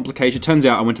is a complication. It turns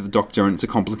out I went to the doctor and it's a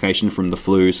complication from the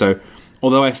flu, so...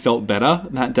 Although I felt better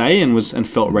that day and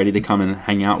felt ready to come and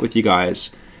hang out with you guys,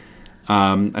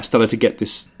 I started to get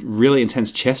this really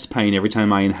intense chest pain every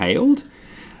time I inhaled.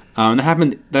 And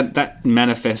that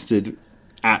manifested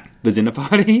at the dinner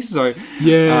party. So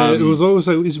it was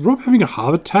also, is Rob having a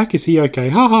heart attack? Is he okay?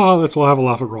 Ha ha! Let's all have a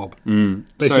laugh at Rob.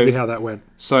 Basically, how that went.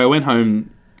 So I went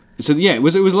home. So yeah, it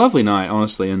was a lovely night,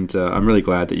 honestly, and I'm really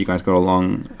glad that you guys got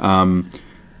along.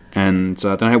 And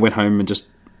then I went home and just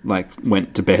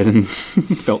went to bed and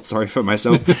felt sorry for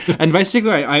myself. And basically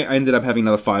I ended up having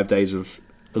another 5 days of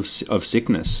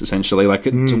sickness, essentially. I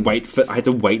had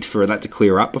to wait for that to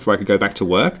clear up before I could go back to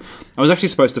work. I was actually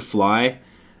supposed to fly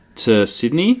to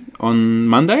Sydney on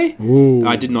Monday. Ooh.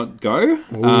 I did not go.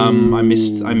 I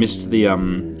missed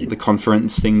the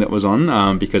conference thing that was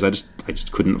on because I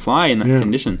just couldn't fly in that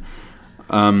condition.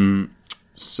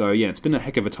 So yeah, it's been a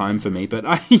heck of a time for me, but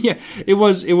it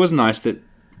was nice that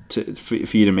for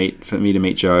me to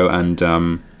meet Jo, and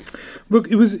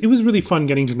look, it was really fun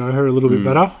getting to know her a little bit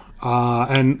better,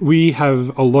 and we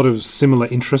have a lot of similar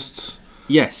interests.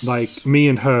 Yes, like me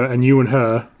and her, and you and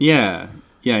her. Yeah.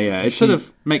 It sort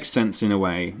of makes sense in a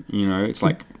way, you know. It's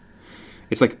like,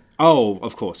 oh,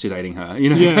 of course you're dating her,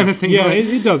 kind of thing. Yeah,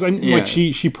 it does. And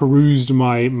she perused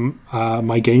my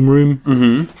my game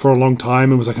room for a long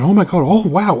time and was like, oh my god, oh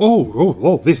wow,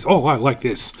 oh this, oh I like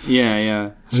this.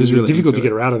 Yeah. It was really difficult to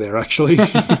get her out of there, actually.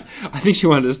 I think she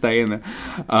wanted to stay in there.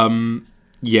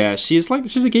 She's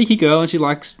a geeky girl and she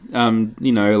likes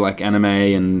like anime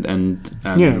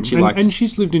and she likes, and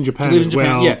she's lived in Japan as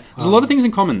well. Yeah, there's a lot of things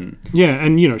in common. Yeah,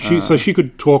 and so she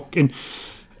could talk, and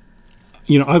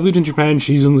I've lived in Japan,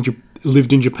 she's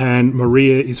lived in Japan,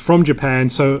 Maria is from Japan,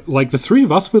 so the three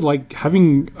of us were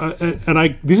having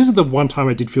this is the one time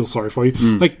I did feel sorry for you.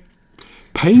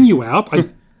 Paying you out,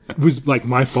 was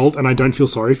my fault, and I don't feel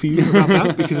sorry for you about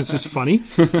that because it's just funny.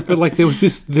 But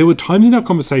there were times in our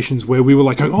conversations where we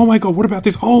were going, oh my god, what about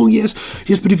this? Oh yes,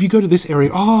 but if you go to this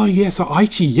area, oh yes,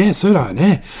 aichi, yes, so da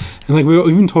ne. And we were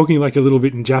even talking a little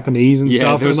bit in Japanese and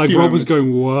stuff, and Rob was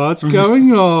going, what's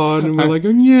going on? And we're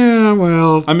going, yeah,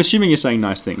 well, I'm assuming you're saying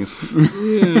nice things.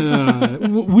 Yeah,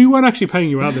 we weren't actually paying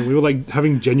you out then. We were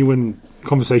having genuine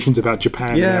conversations about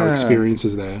Japan and our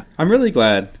experiences there. I'm really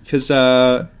glad because she's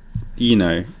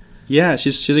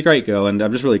a great girl, and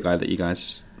I'm just really glad that you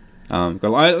guys got.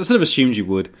 I sort of assumed you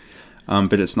would,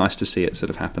 but it's nice to see it sort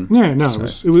of happen. Yeah, no,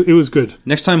 it was good.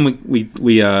 Next time we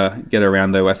get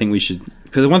around, though, I think we should,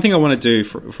 because the one thing I want to do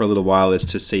for a little while is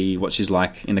to see what she's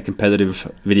like in a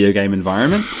competitive video game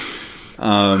environment.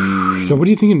 So what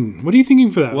are you thinking? What are you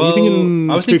thinking for that? Well, are you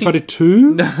thinking Street Fighter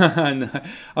 2? No, I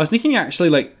was thinking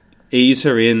actually ease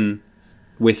her in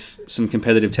with some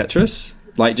competitive Tetris,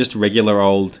 just regular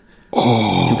old.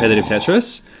 Competitive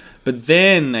Tetris, but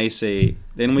then we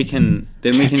can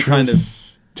kind of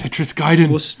Tetris Gaiden.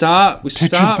 We'll start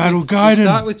Battle Gaiden. We'll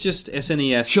start with just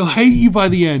SNES. She'll hate you by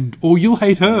the end, or you'll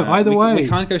hate her. Either way, we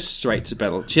can't go straight to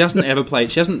battle. She hasn't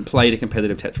played a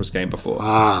competitive Tetris game before.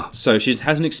 So she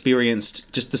hasn't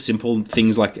experienced just the simple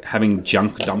things like having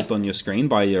junk dumped on your screen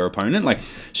by your opponent.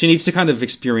 She needs to kind of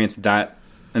experience that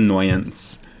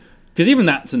annoyance. Because even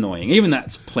that's annoying. Even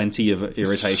that's plenty of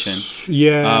irritation.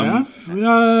 Yeah.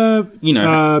 Pure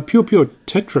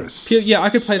Tetris. I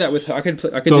could play that with her. I could do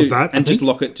that, and just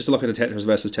look at a Tetris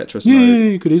versus Tetris mode. Yeah,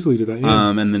 you could easily do that. Yeah.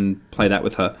 And then play that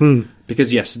with her.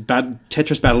 Because yes,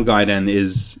 Tetris Battle Gaiden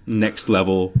is next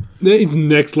level. It's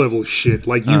next level shit.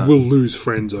 You will lose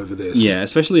friends over this. Yeah,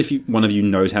 especially if one of you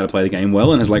knows how to play the game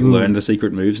well and has learned the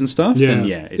secret moves and stuff. Yeah,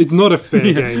 then it's not a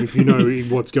fair game if you know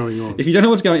what's going on. If you don't know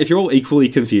what's going on, if you're all equally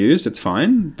confused, it's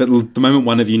fine. But the moment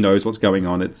one of you knows what's going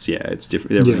on, it's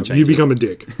different. Yeah, you become a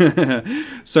dick.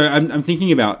 So I'm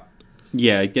thinking about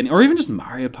getting, or even just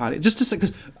Mario Party, just to say,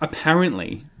 because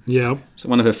apparently, so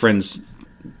one of her friends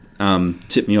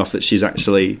tipped me off that she's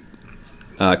actually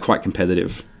quite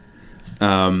competitive.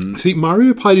 See,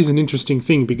 Mario Party is an interesting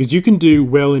thing because you can do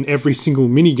well in every single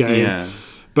minigame, Yeah.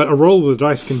 but a roll of the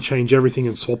dice can change everything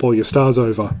and swap all your stars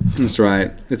over. That's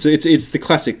right. It's the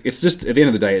classic. It's just, at the end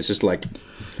of the day, it's just like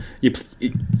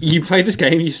you play this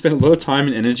game, you spend a lot of time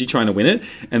and energy trying to win it,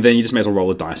 and then you just may as well roll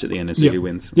a dice at the end and see who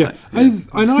wins. Yeah, Like,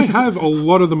 I have a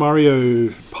lot of the Mario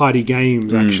Party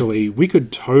games, actually. We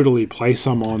could totally play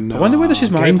some on I wonder whether she's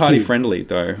Mario Party GameCube. friendly,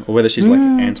 though, or whether she's like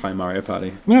anti-Mario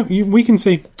Party. Yeah, we can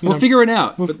see. We'll figure it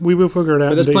out. We will figure it out.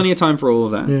 But there's indeed. plenty of time for all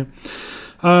of that. Yeah.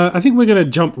 I think we're going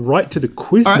to jump right to the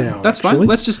quiz All right, now. that's actually. fine.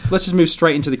 Let's just move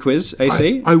straight into the quiz.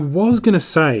 AC. I was going to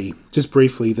say, just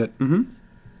briefly, that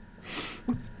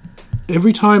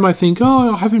every time I think,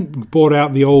 I haven't bought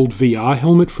out the old VR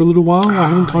helmet for a little while, I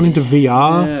haven't gone into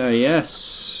VR,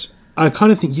 Yes. I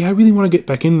kind of think, I really want to get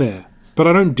back in there. But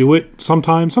I don't do it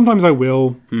sometimes. Sometimes I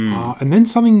will. And then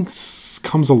something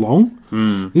comes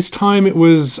along. This time it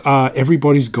was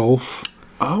Everybody's Golf.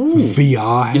 Oh.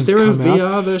 VR has Is there a come out.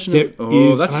 VR version There of...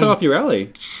 Oh, is, that's and so up your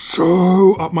alley.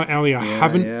 so up my alley. I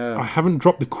yeah. haven't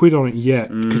dropped the quid on it yet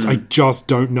because I just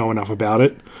don't know enough about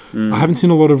it. I haven't seen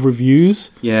a lot of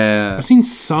reviews. Yeah. I've seen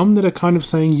some that are kind of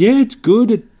saying, it's good.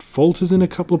 It falters in a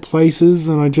couple of places,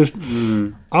 and I just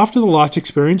after the last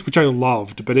experience, which I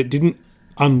loved, but it didn't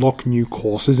unlock new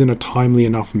courses in a timely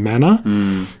enough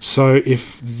manner. So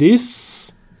if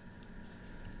this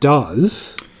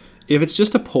does. If it's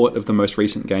just a port of the most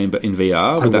recent game, but in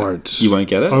VR, won't. You won't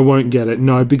get it? I won't get it,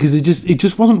 no, because it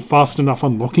just wasn't fast enough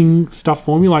unlocking stuff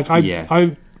for me. Like,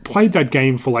 I played that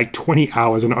game for like 20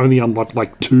 hours and only unlocked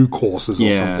like 2 courses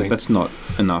or something. That's not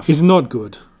enough. It's not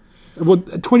good. Well,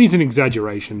 20 is an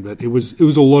exaggeration, but it was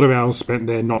a lot of hours spent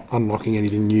there not unlocking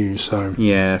anything new, so...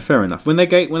 Yeah, fair enough. When they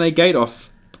gate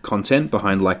off content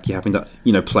behind, like, you having to,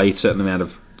 play a certain amount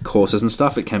of courses and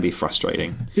stuff, it can be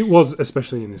frustrating. It was,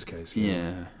 especially in this case.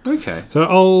 Yeah. Okay. So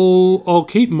I'll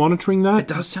keep monitoring that. It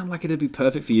does sound like it'd be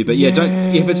perfect for you, but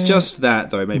don't. If it's just that,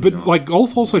 though, maybe But not. like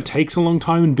golf also takes a long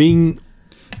time, and being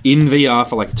In VR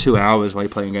for like 2 hours while you're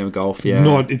playing a game of golf,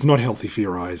 it's not healthy for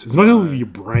your eyes. It's not healthy for your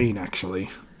brain, actually.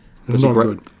 It's It's a not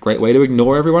good. great way to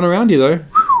ignore everyone around you, though.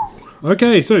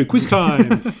 Okay, so quiz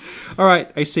time. All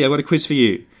right, AC, I've got a quiz for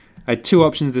you. I had 2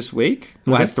 options this week.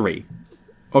 Well, I had 3.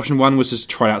 Option 1 was just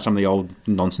try out some of the old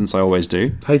nonsense I always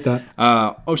do. Hate that.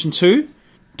 Option 2,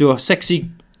 do a sexy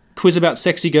quiz about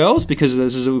sexy girls, because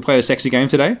we played a sexy game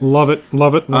today. Love it.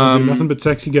 Want to do nothing but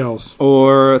sexy girls.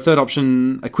 Or third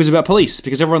option, a quiz about police,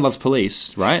 because everyone loves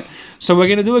police, right? So we're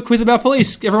going to do a quiz about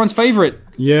police, everyone's favourite.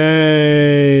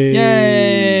 Yay!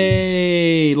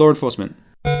 Yay! Law enforcement.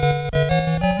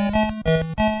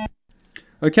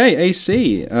 Okay,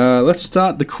 AC, let's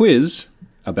start the quiz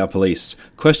about police.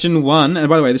 Question 1, and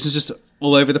by the way, this is just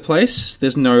all over the place.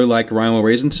 There's no rhyme or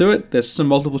reason to it. There's some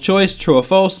multiple choice, true or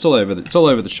false. It's all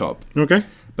over the shop. Okay.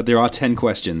 But there are 10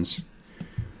 questions.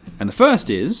 And the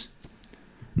first is,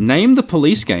 name the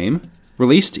police game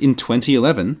released in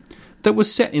 2011 that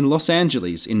was set in Los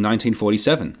Angeles in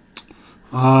 1947.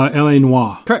 L.A.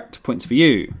 Noire. Correct. Points for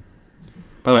you.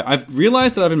 By the way, I've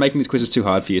realised that I've been making these quizzes too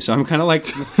hard for you, so I'm kind of like,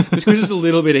 this quiz is a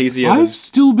little bit easier. I've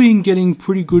still been getting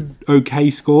pretty good, okay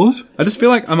scores. I just feel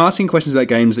like I'm asking questions about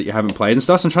games that you haven't played and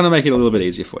stuff, so I'm trying to make it a little bit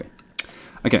easier for you.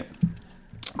 Okay.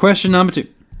 Question number 2.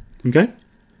 Okay.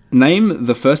 Name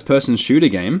the first-person shooter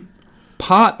game,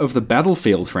 part of the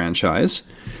Battlefield franchise,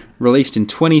 released in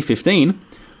 2015,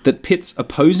 that pits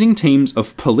opposing teams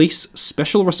of police,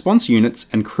 special response units,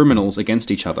 and criminals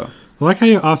against each other. I like how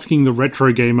you're asking the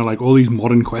retro gamer all these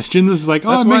modern questions. It's like,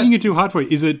 That's I'm why- making it too hard for you.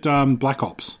 Is it Black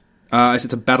Ops?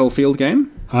 It's a Battlefield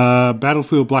game?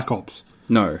 Battlefield Black Ops.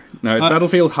 No, it's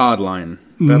Battlefield Hardline.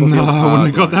 No, Battlefield I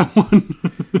wouldn't have got that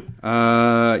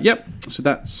one. Yep. So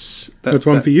that's That's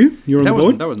one for you. You're on the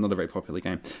board. That was not a very popular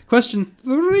game. Question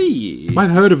 3. I've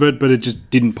heard of it, but it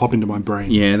just didn't pop into my brain.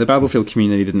 Yeah, the Battlefield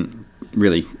community didn't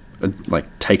really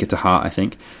take it to heart, I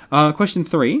think. Question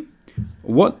 3.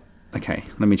 Okay,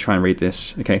 let me try and read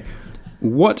this. Okay.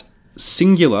 What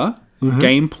singular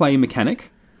gameplay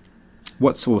mechanic,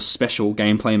 special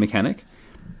gameplay mechanic,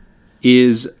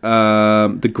 is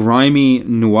the grimy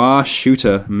noir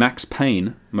shooter Max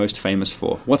Payne most famous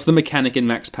for? What's the mechanic in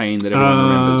Max Payne that everyone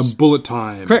remembers? Bullet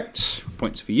time. Correct.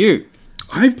 Points for you.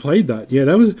 I've played that. Yeah,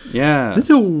 that's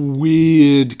a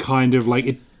weird kind of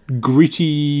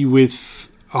gritty with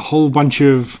a whole bunch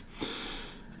of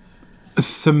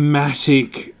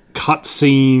thematic cut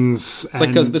scenes. It's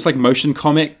like there's like motion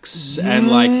comics, and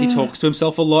like he talks to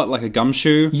himself a lot, like a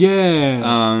gumshoe.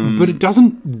 Yeah, but it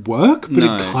doesn't work. But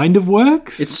no. it kind of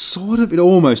works. It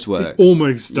almost works. It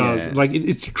almost does. Yeah. Like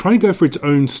it's trying to go for its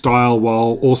own style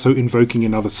while also invoking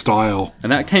another style.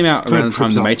 And that came out around the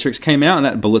time The Matrix came out, and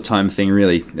that bullet time thing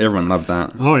really, everyone loved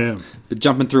that. Oh yeah. But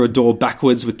jumping through a door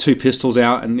backwards with 2 pistols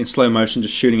out and in slow motion,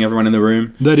 just shooting everyone in the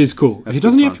room. That is cool. That's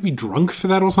Doesn't he fun. have to be drunk for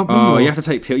that or something? Oh, or? you have to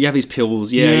take pills. You have these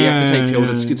pills. Yeah, you have to take pills.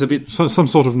 It's a bit. Some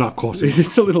sort of narcotic.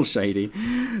 It's a little shady.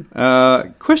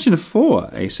 Question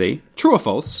 4, AC. True or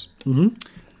false? Mm-hmm.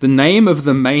 The name of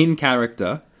the main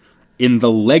character in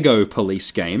the Lego police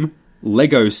game,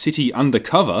 Lego City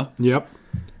Undercover, Yep.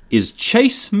 is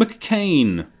Chase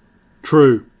McCain.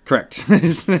 True. Correct. That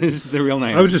is the real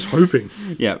name. I was just hoping.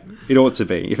 Yeah, it ought to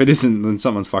be. If it isn't, then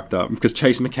someone's fucked up, because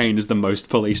Chase McCain is the most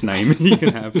police name you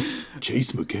can have.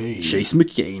 Chase McCain. Chase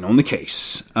McCain on the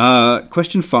case.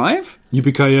 Question 5.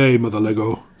 Yippee-ki-yay, mother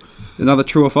Lego. Another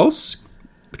true or false,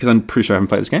 because I'm pretty sure I haven't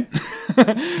played this game.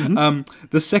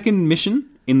 The second mission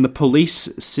in the police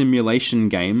simulation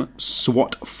game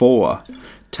SWAT 4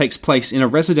 takes place in a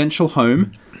residential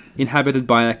home inhabited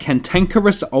by a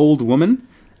cantankerous old woman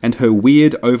and her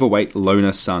weird, overweight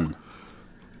loner son.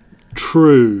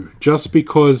 True. Just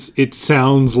because it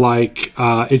sounds like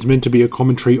it's meant to be a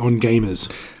commentary on gamers.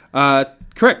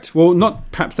 Correct. Well,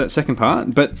 not perhaps that second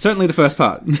part, but certainly the first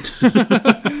part.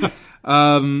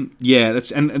 Yeah,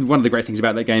 that's and one of the great things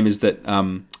about that game is that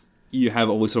you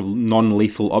have all these sort of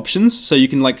non-lethal options, so you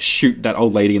can like shoot that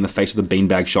old lady in the face with a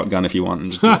beanbag shotgun if you want,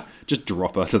 and just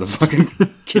drop her to the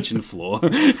fucking kitchen floor.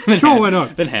 Sure, why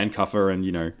not? Then handcuff her,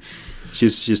 and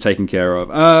she's taken care of.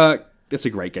 That's a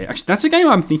great game. Actually, that's a game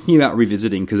I'm thinking about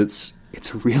revisiting because it's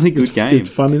a really good game. It's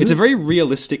fun. It's a very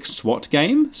realistic SWAT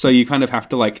game, so you kind of have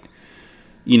to like,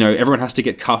 everyone has to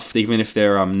get cuffed even if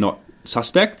they're not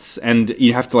suspects, and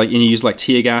you have to like use like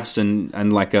tear gas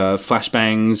and like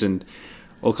flashbangs and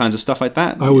all kinds of stuff like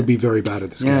that. I would be very bad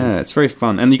at this game. Yeah, it's very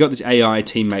fun, and you got these AI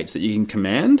teammates that you can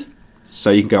command.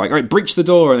 So you can go like, all right, breach the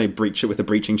door, and they breach it with a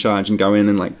breaching charge and go in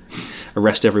and like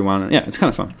arrest everyone. Yeah, it's kind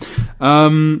of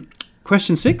fun.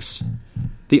 Question 6.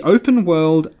 The open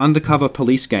world undercover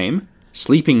police game,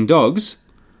 Sleeping Dogs,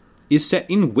 is set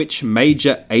in which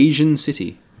major Asian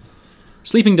city?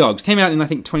 Sleeping Dogs came out in, I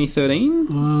think, 2013.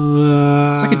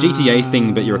 It's like a GTA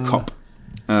thing, but you're a cop.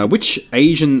 Which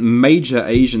major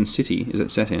Asian city is it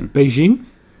set in? Beijing?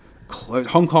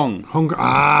 Hong Kong.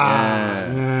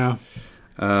 Yeah.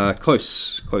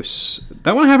 Close.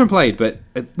 That one I haven't played, but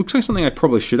it looks like something I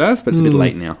probably should have, but it's a bit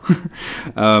late now.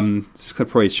 It's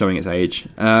probably showing its age.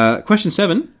 Question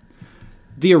 7.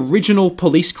 The original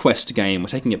Police Quest game. We're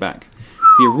taking it back.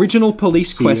 The original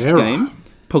Police Quest game.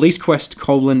 Police Quest: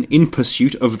 In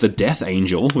Pursuit of the Death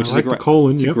Angel, which is a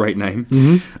great name.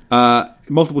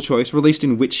 Mm-hmm. Multiple choice. Released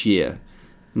in which year?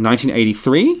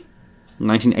 1983,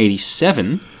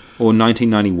 1987, or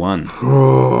 1991?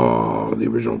 Oh, the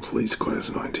original Police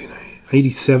Quest,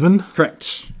 1987.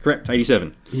 Correct.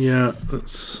 87. Yeah,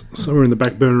 that's somewhere in the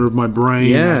back burner of my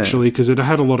brain, actually, because it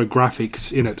had a lot of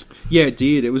graphics in it. Yeah, it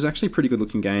did. It was actually a pretty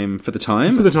good-looking game for the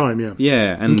time. Yeah.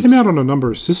 Yeah, and it came out on a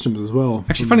number of systems as well.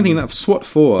 Actually, funny thing, that SWAT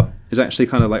 4 is actually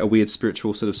kind of like a weird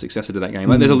spiritual sort of successor to that game.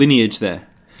 Like, there's a lineage there.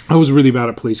 I was really bad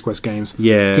at Police Quest games.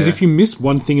 Yeah. Because if you miss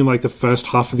one thing in like the first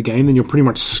half of the game, then you're pretty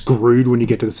much screwed when you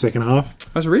get to the second half.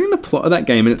 I was reading the plot of that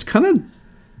game, and it's kind of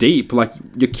deep. Like,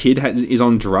 your kid is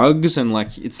on drugs, and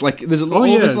like it's like there's all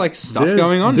this like stuff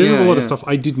going on. There's a lot of stuff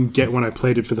I didn't get when I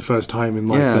played it for the first time in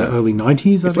like the early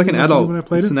 90s. It's like an adult. When I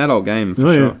played it's it. an adult game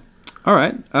for sure. All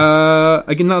right.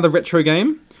 Again, another retro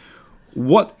game.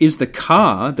 What is the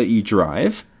car that you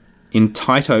drive in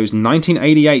Taito's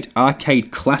 1988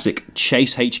 arcade classic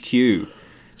Chase HQ? Do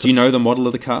you know the model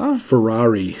of the car?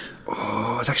 Ferrari.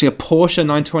 Oh, it's actually a Porsche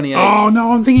 928. Oh,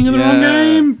 no, I'm thinking of the wrong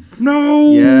game.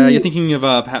 No. Yeah, you're thinking of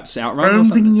perhaps Outrun I'm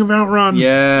thinking of Outrun.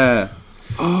 Yeah.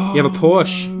 You have a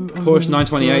Porsche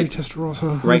 928.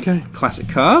 Testarossa. Great classic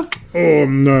car. Oh,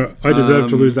 no. I deserve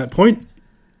to lose that point.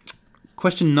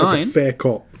 Question 9. That's a fair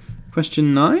cop.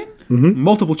 Question 9. Mm-hmm.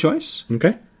 Multiple choice.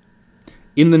 Okay.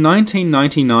 In the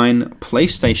 1999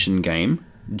 PlayStation game,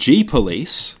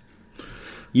 G-Police,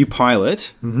 you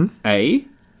pilot A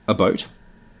boat,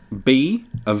 B,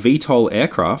 a VTOL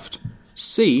aircraft,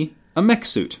 C, a mech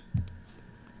suit.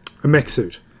 A mech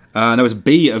suit. No, it's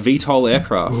B, a VTOL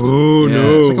aircraft. Oh,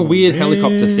 no. It's like a weird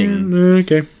helicopter thing.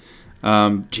 Okay.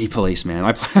 G-Police, man.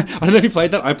 I don't know if you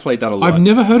played that. I played that a lot. I've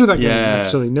never heard of that game,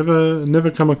 actually. Never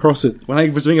come across it. When I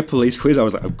was doing a police quiz, I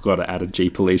was like, I've got to add a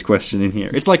G-Police question in here.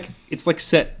 It's like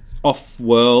set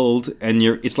off-world, and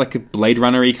it's like a Blade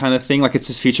Runner-y kind of thing. Like, it's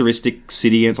this futuristic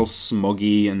city, and it's all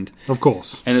smoggy, and Of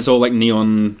course. it's all like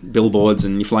neon billboards,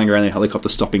 and you're flying around in a helicopter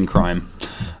stopping crime.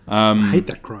 I hate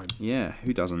that crime. Yeah,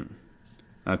 who doesn't?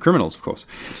 Criminals, of course.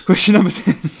 Question number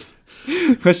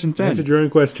 10. Question 10. Answer your own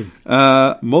question.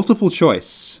 Multiple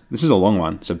choice. This is a long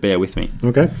one, so bear with me.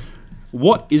 Okay.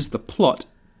 What is the plot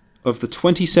of the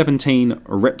 2017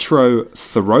 retro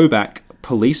throwback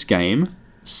police game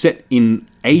set in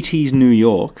 80s New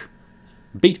York,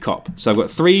 Beat Cop? So I've got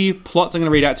 3 plots I'm going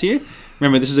to read out to you.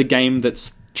 Remember, this is a game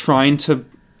that's trying to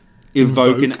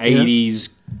evoke an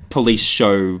 80s police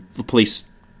show, police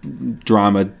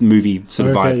drama movie sort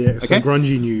of vibe. Yeah. Okay, So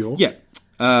grungy New York. yeah.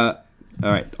 All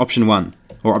right. Option 1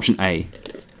 or option A.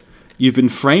 You've been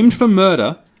framed for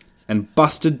murder and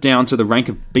busted down to the rank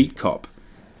of beat cop,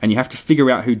 and you have to figure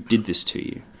out who did this to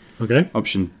you. Okay.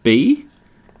 Option B.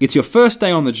 It's your first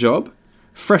day on the job,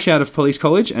 fresh out of police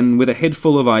college and with a head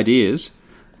full of ideas,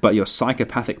 but your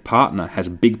psychopathic partner has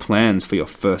big plans for your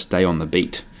first day on the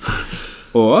beat.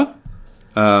 Or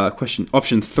option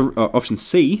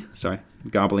C. Sorry,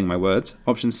 garbling my words.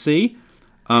 Option C.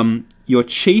 Your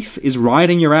chief is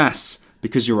riding your ass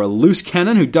because you're a loose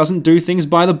cannon who doesn't do things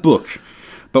by the book.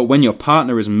 But when your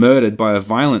partner is murdered by a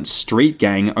violent street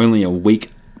gang only a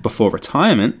week before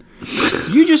retirement,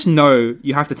 you just know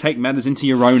you have to take matters into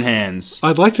your own hands.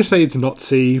 I'd like to say it's not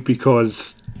C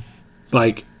because,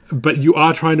 but you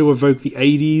are trying to evoke the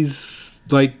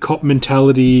 80s, cop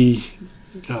mentality.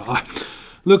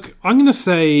 Look, I'm going to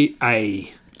say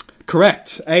A.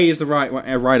 Correct. A is the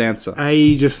right answer.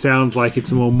 A just sounds like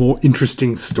it's a more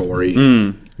interesting story.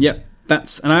 Yep.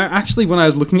 And I actually, when I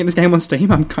was looking at this game on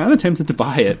Steam, I'm kind of tempted to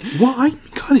buy it. Well, I'm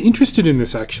kind of interested in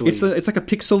this actually. It's like a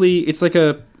pixely. It's like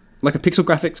a pixel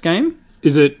graphics game.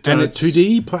 Is it and it's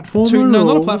 2D platformer? No,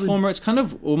 not a platformer. It's kind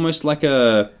of almost like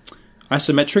a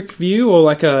isometric view, or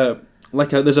like a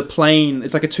there's a plane.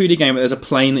 It's like a 2D game, but there's a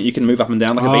plane that you can move up and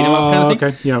down, like a beat 'em up kind of thing.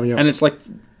 Okay, yeah. And it's like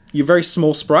you're very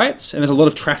small sprites, and there's a lot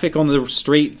of traffic on the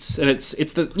streets, and it's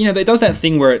the it does that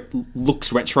thing where it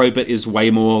looks retro but is way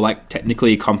more like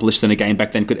technically accomplished than a game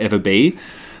back then could ever be.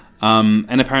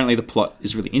 And apparently the plot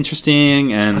is really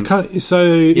interesting. And is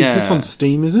this on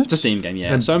Steam? Is it? It's a Steam game,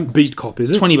 yeah. And so Beat Cop, is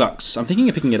it? $20. I'm thinking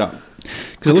of picking it up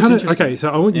because it looks interesting. Okay,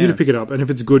 so I want you to pick it up, and if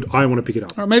it's good, I want to pick it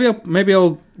up. Or maybe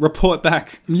I'll report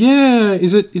back. Yeah,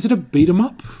 is it a beat 'em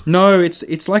up? No,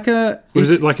 it's like a. Or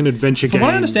is it like an adventure game? From what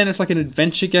I understand, it's like an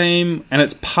adventure game, and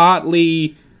it's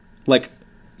partly like.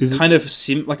 Kind of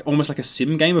almost like a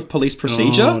sim game of police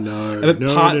procedure. Oh, no.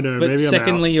 No. But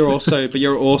secondly, you're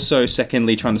also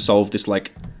secondly trying to solve this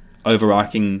like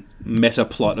overarching meta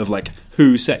plot of like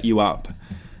who set you up,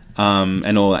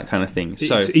 and all that kind of thing.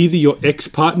 So it's either your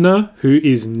ex-partner who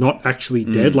is not actually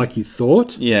dead like you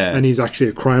thought, and he's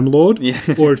actually a crime lord,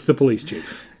 or it's the police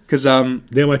chief. Because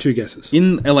they're my 2 guesses.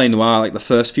 In LA Noire, like the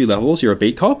first few levels, you're a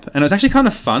beat cop, and it's actually kind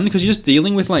of fun because you're just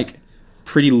dealing with like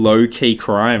pretty low-key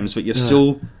crimes, but you're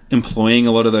still employing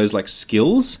a lot of those like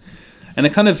skills. And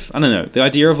it kind of, I don't know, the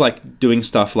idea of like doing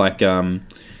stuff like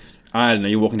I don't know,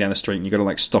 you're walking down the street and you got to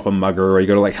like stop a mugger, or you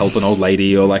got to like help an old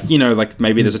lady, or like like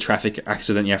maybe there's a traffic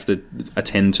accident you have to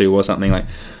attend to or something. Like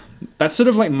that's sort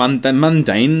of like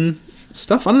mundane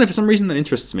stuff. I don't know, for some reason that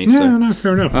interests me. No,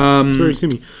 fair enough. It's very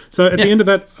simmy. So at the end of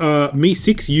that, me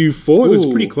 6, you 4. It was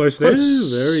pretty close there.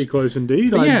 Very close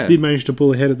indeed. I did manage to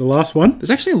pull ahead at the last one. There's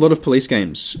actually a lot of police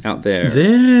games out there.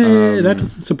 That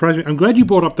doesn't surprise me. I'm glad you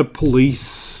brought up the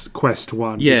Police Quest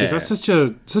one. Yeah. Because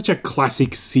that's such a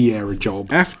classic Sierra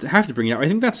job. I have to bring it up. I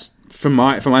think that's, for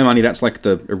my money, that's like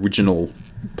the original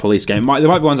police game. There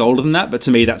might be ones older than that, but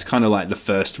to me that's kind of like the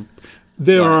first.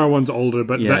 There are ones older,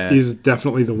 but that is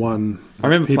definitely the one. I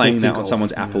remember playing that on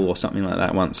someone's Apple or something like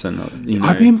that once, and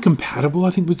IBM compatible,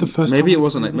 I think, was the first. Maybe it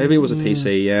wasn't. Maybe it was a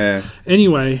PC. Yeah.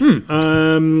 Anyway,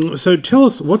 so tell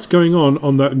us what's going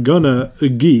on the Gonna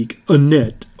Geek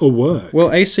Net work.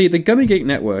 Well, AC, the Gonna Geek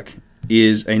Network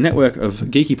is a network of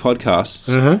geeky podcasts.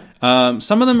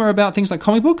 Some of them are about things like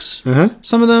comic books.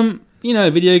 Some of them,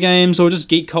 video games or just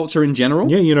geek culture in general.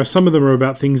 Yeah, some of them are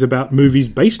about things about movies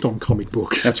based on comic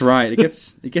books. That's right. It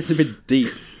gets a bit deep.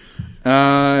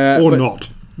 Not.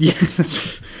 Yeah,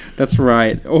 that's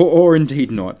right. Or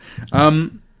indeed not.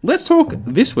 Let's talk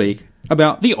this week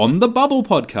about the On the Bubble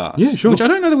podcast. Yeah, sure. Which I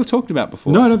don't know that we've talked about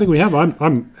before. No, I don't think we have.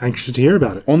 I'm anxious to hear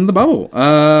about it. On the Bubble.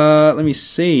 Let me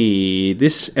see.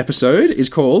 This episode is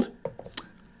called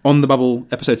On the Bubble,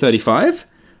 episode 35,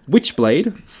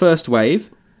 Witchblade, First Wave,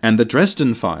 and the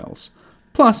Dresden Files,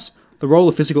 plus the role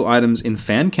of physical items in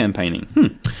fan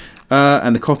campaigning.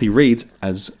 And the copy reads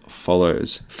as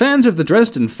follows. Fans of the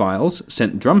Dresden Files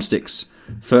sent drumsticks,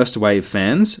 First Wave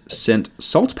fans sent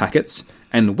salt packets,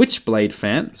 and Witchblade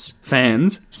fans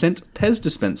sent Pez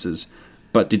dispensers.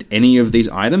 But did any of these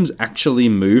items actually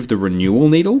move the renewal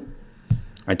needle?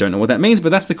 I don't know what that means, but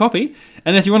that's the copy.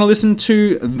 And if you want to listen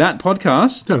to that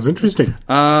podcast... Sounds interesting.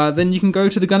 Then you can go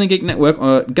to the Gunner Geek Network,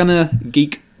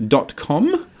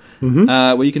 gunnergeek.com,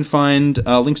 where you can find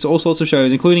links to all sorts of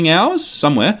shows, including ours,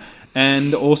 somewhere,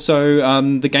 and also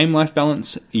the Game Life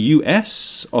Balance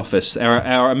US office,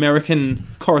 our American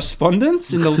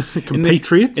correspondents in the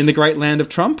compatriots in the great land of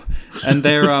Trump, and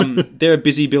they're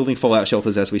busy building fallout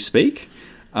shelters as we speak.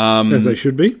 As they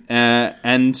should be.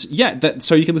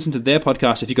 So you can listen to their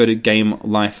podcast if you go to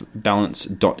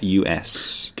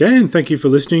gamelifebalance.us. Okay, and thank you for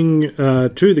listening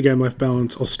to the Game Life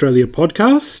Balance Australia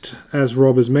podcast. As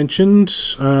Rob has mentioned,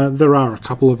 there are a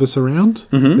couple of us around.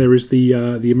 There is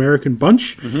the American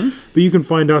bunch, but you can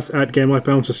find us at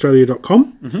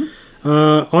gamelifebalanceaustralia.com.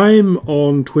 I'm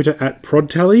on Twitter at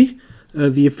ProdTally.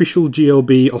 The official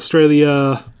GLB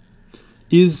Australia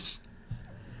is...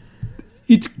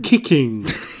 It's kicking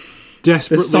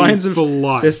desperately for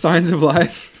life. There's signs of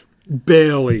life.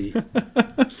 Barely.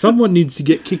 Someone needs to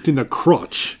get kicked in the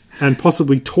crotch and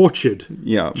possibly tortured.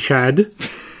 Yeah. Chad.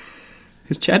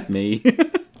 Is Chad me?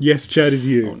 Yes, Chad is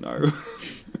you. Oh, no.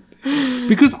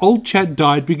 Because old Chad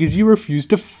died because you refused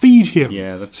to feed him.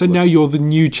 Yeah, that's... So now you're the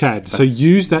new Chad. So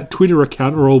use that Twitter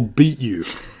account or I'll beat you.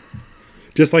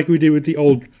 Just like we did with the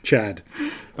old Chad.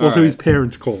 Also, his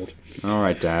parents called. All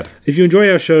right, Dad. If you enjoy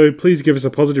our show, please give us a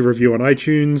positive review on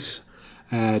iTunes.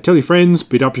 Tell your friends,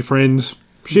 beat up your friends.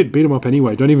 Shit, beat them up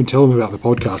anyway. Don't even tell them about the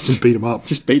podcast. Just beat them up.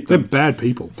 Just beat them. They're bad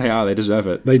people. They are. They deserve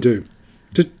it. They do.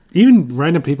 Just even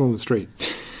random people on the street.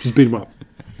 Just beat them up.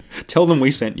 Tell them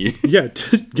we sent you. Yeah.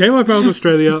 Game Life Balance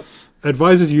Australia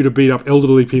advises you to beat up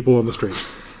elderly people on the street.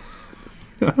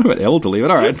 I don't know about elderly, but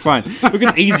all right, fine. Look,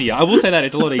 it's easier. I will say that.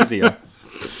 It's a lot easier.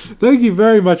 Thank you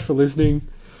very much for listening.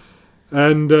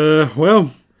 And,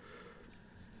 well,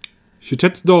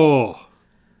 Shitetsdo.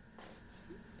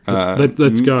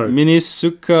 Let's go.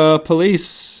 Minisuka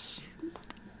police.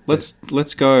 Let's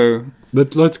go.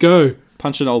 Let's go.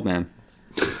 Punch an old man.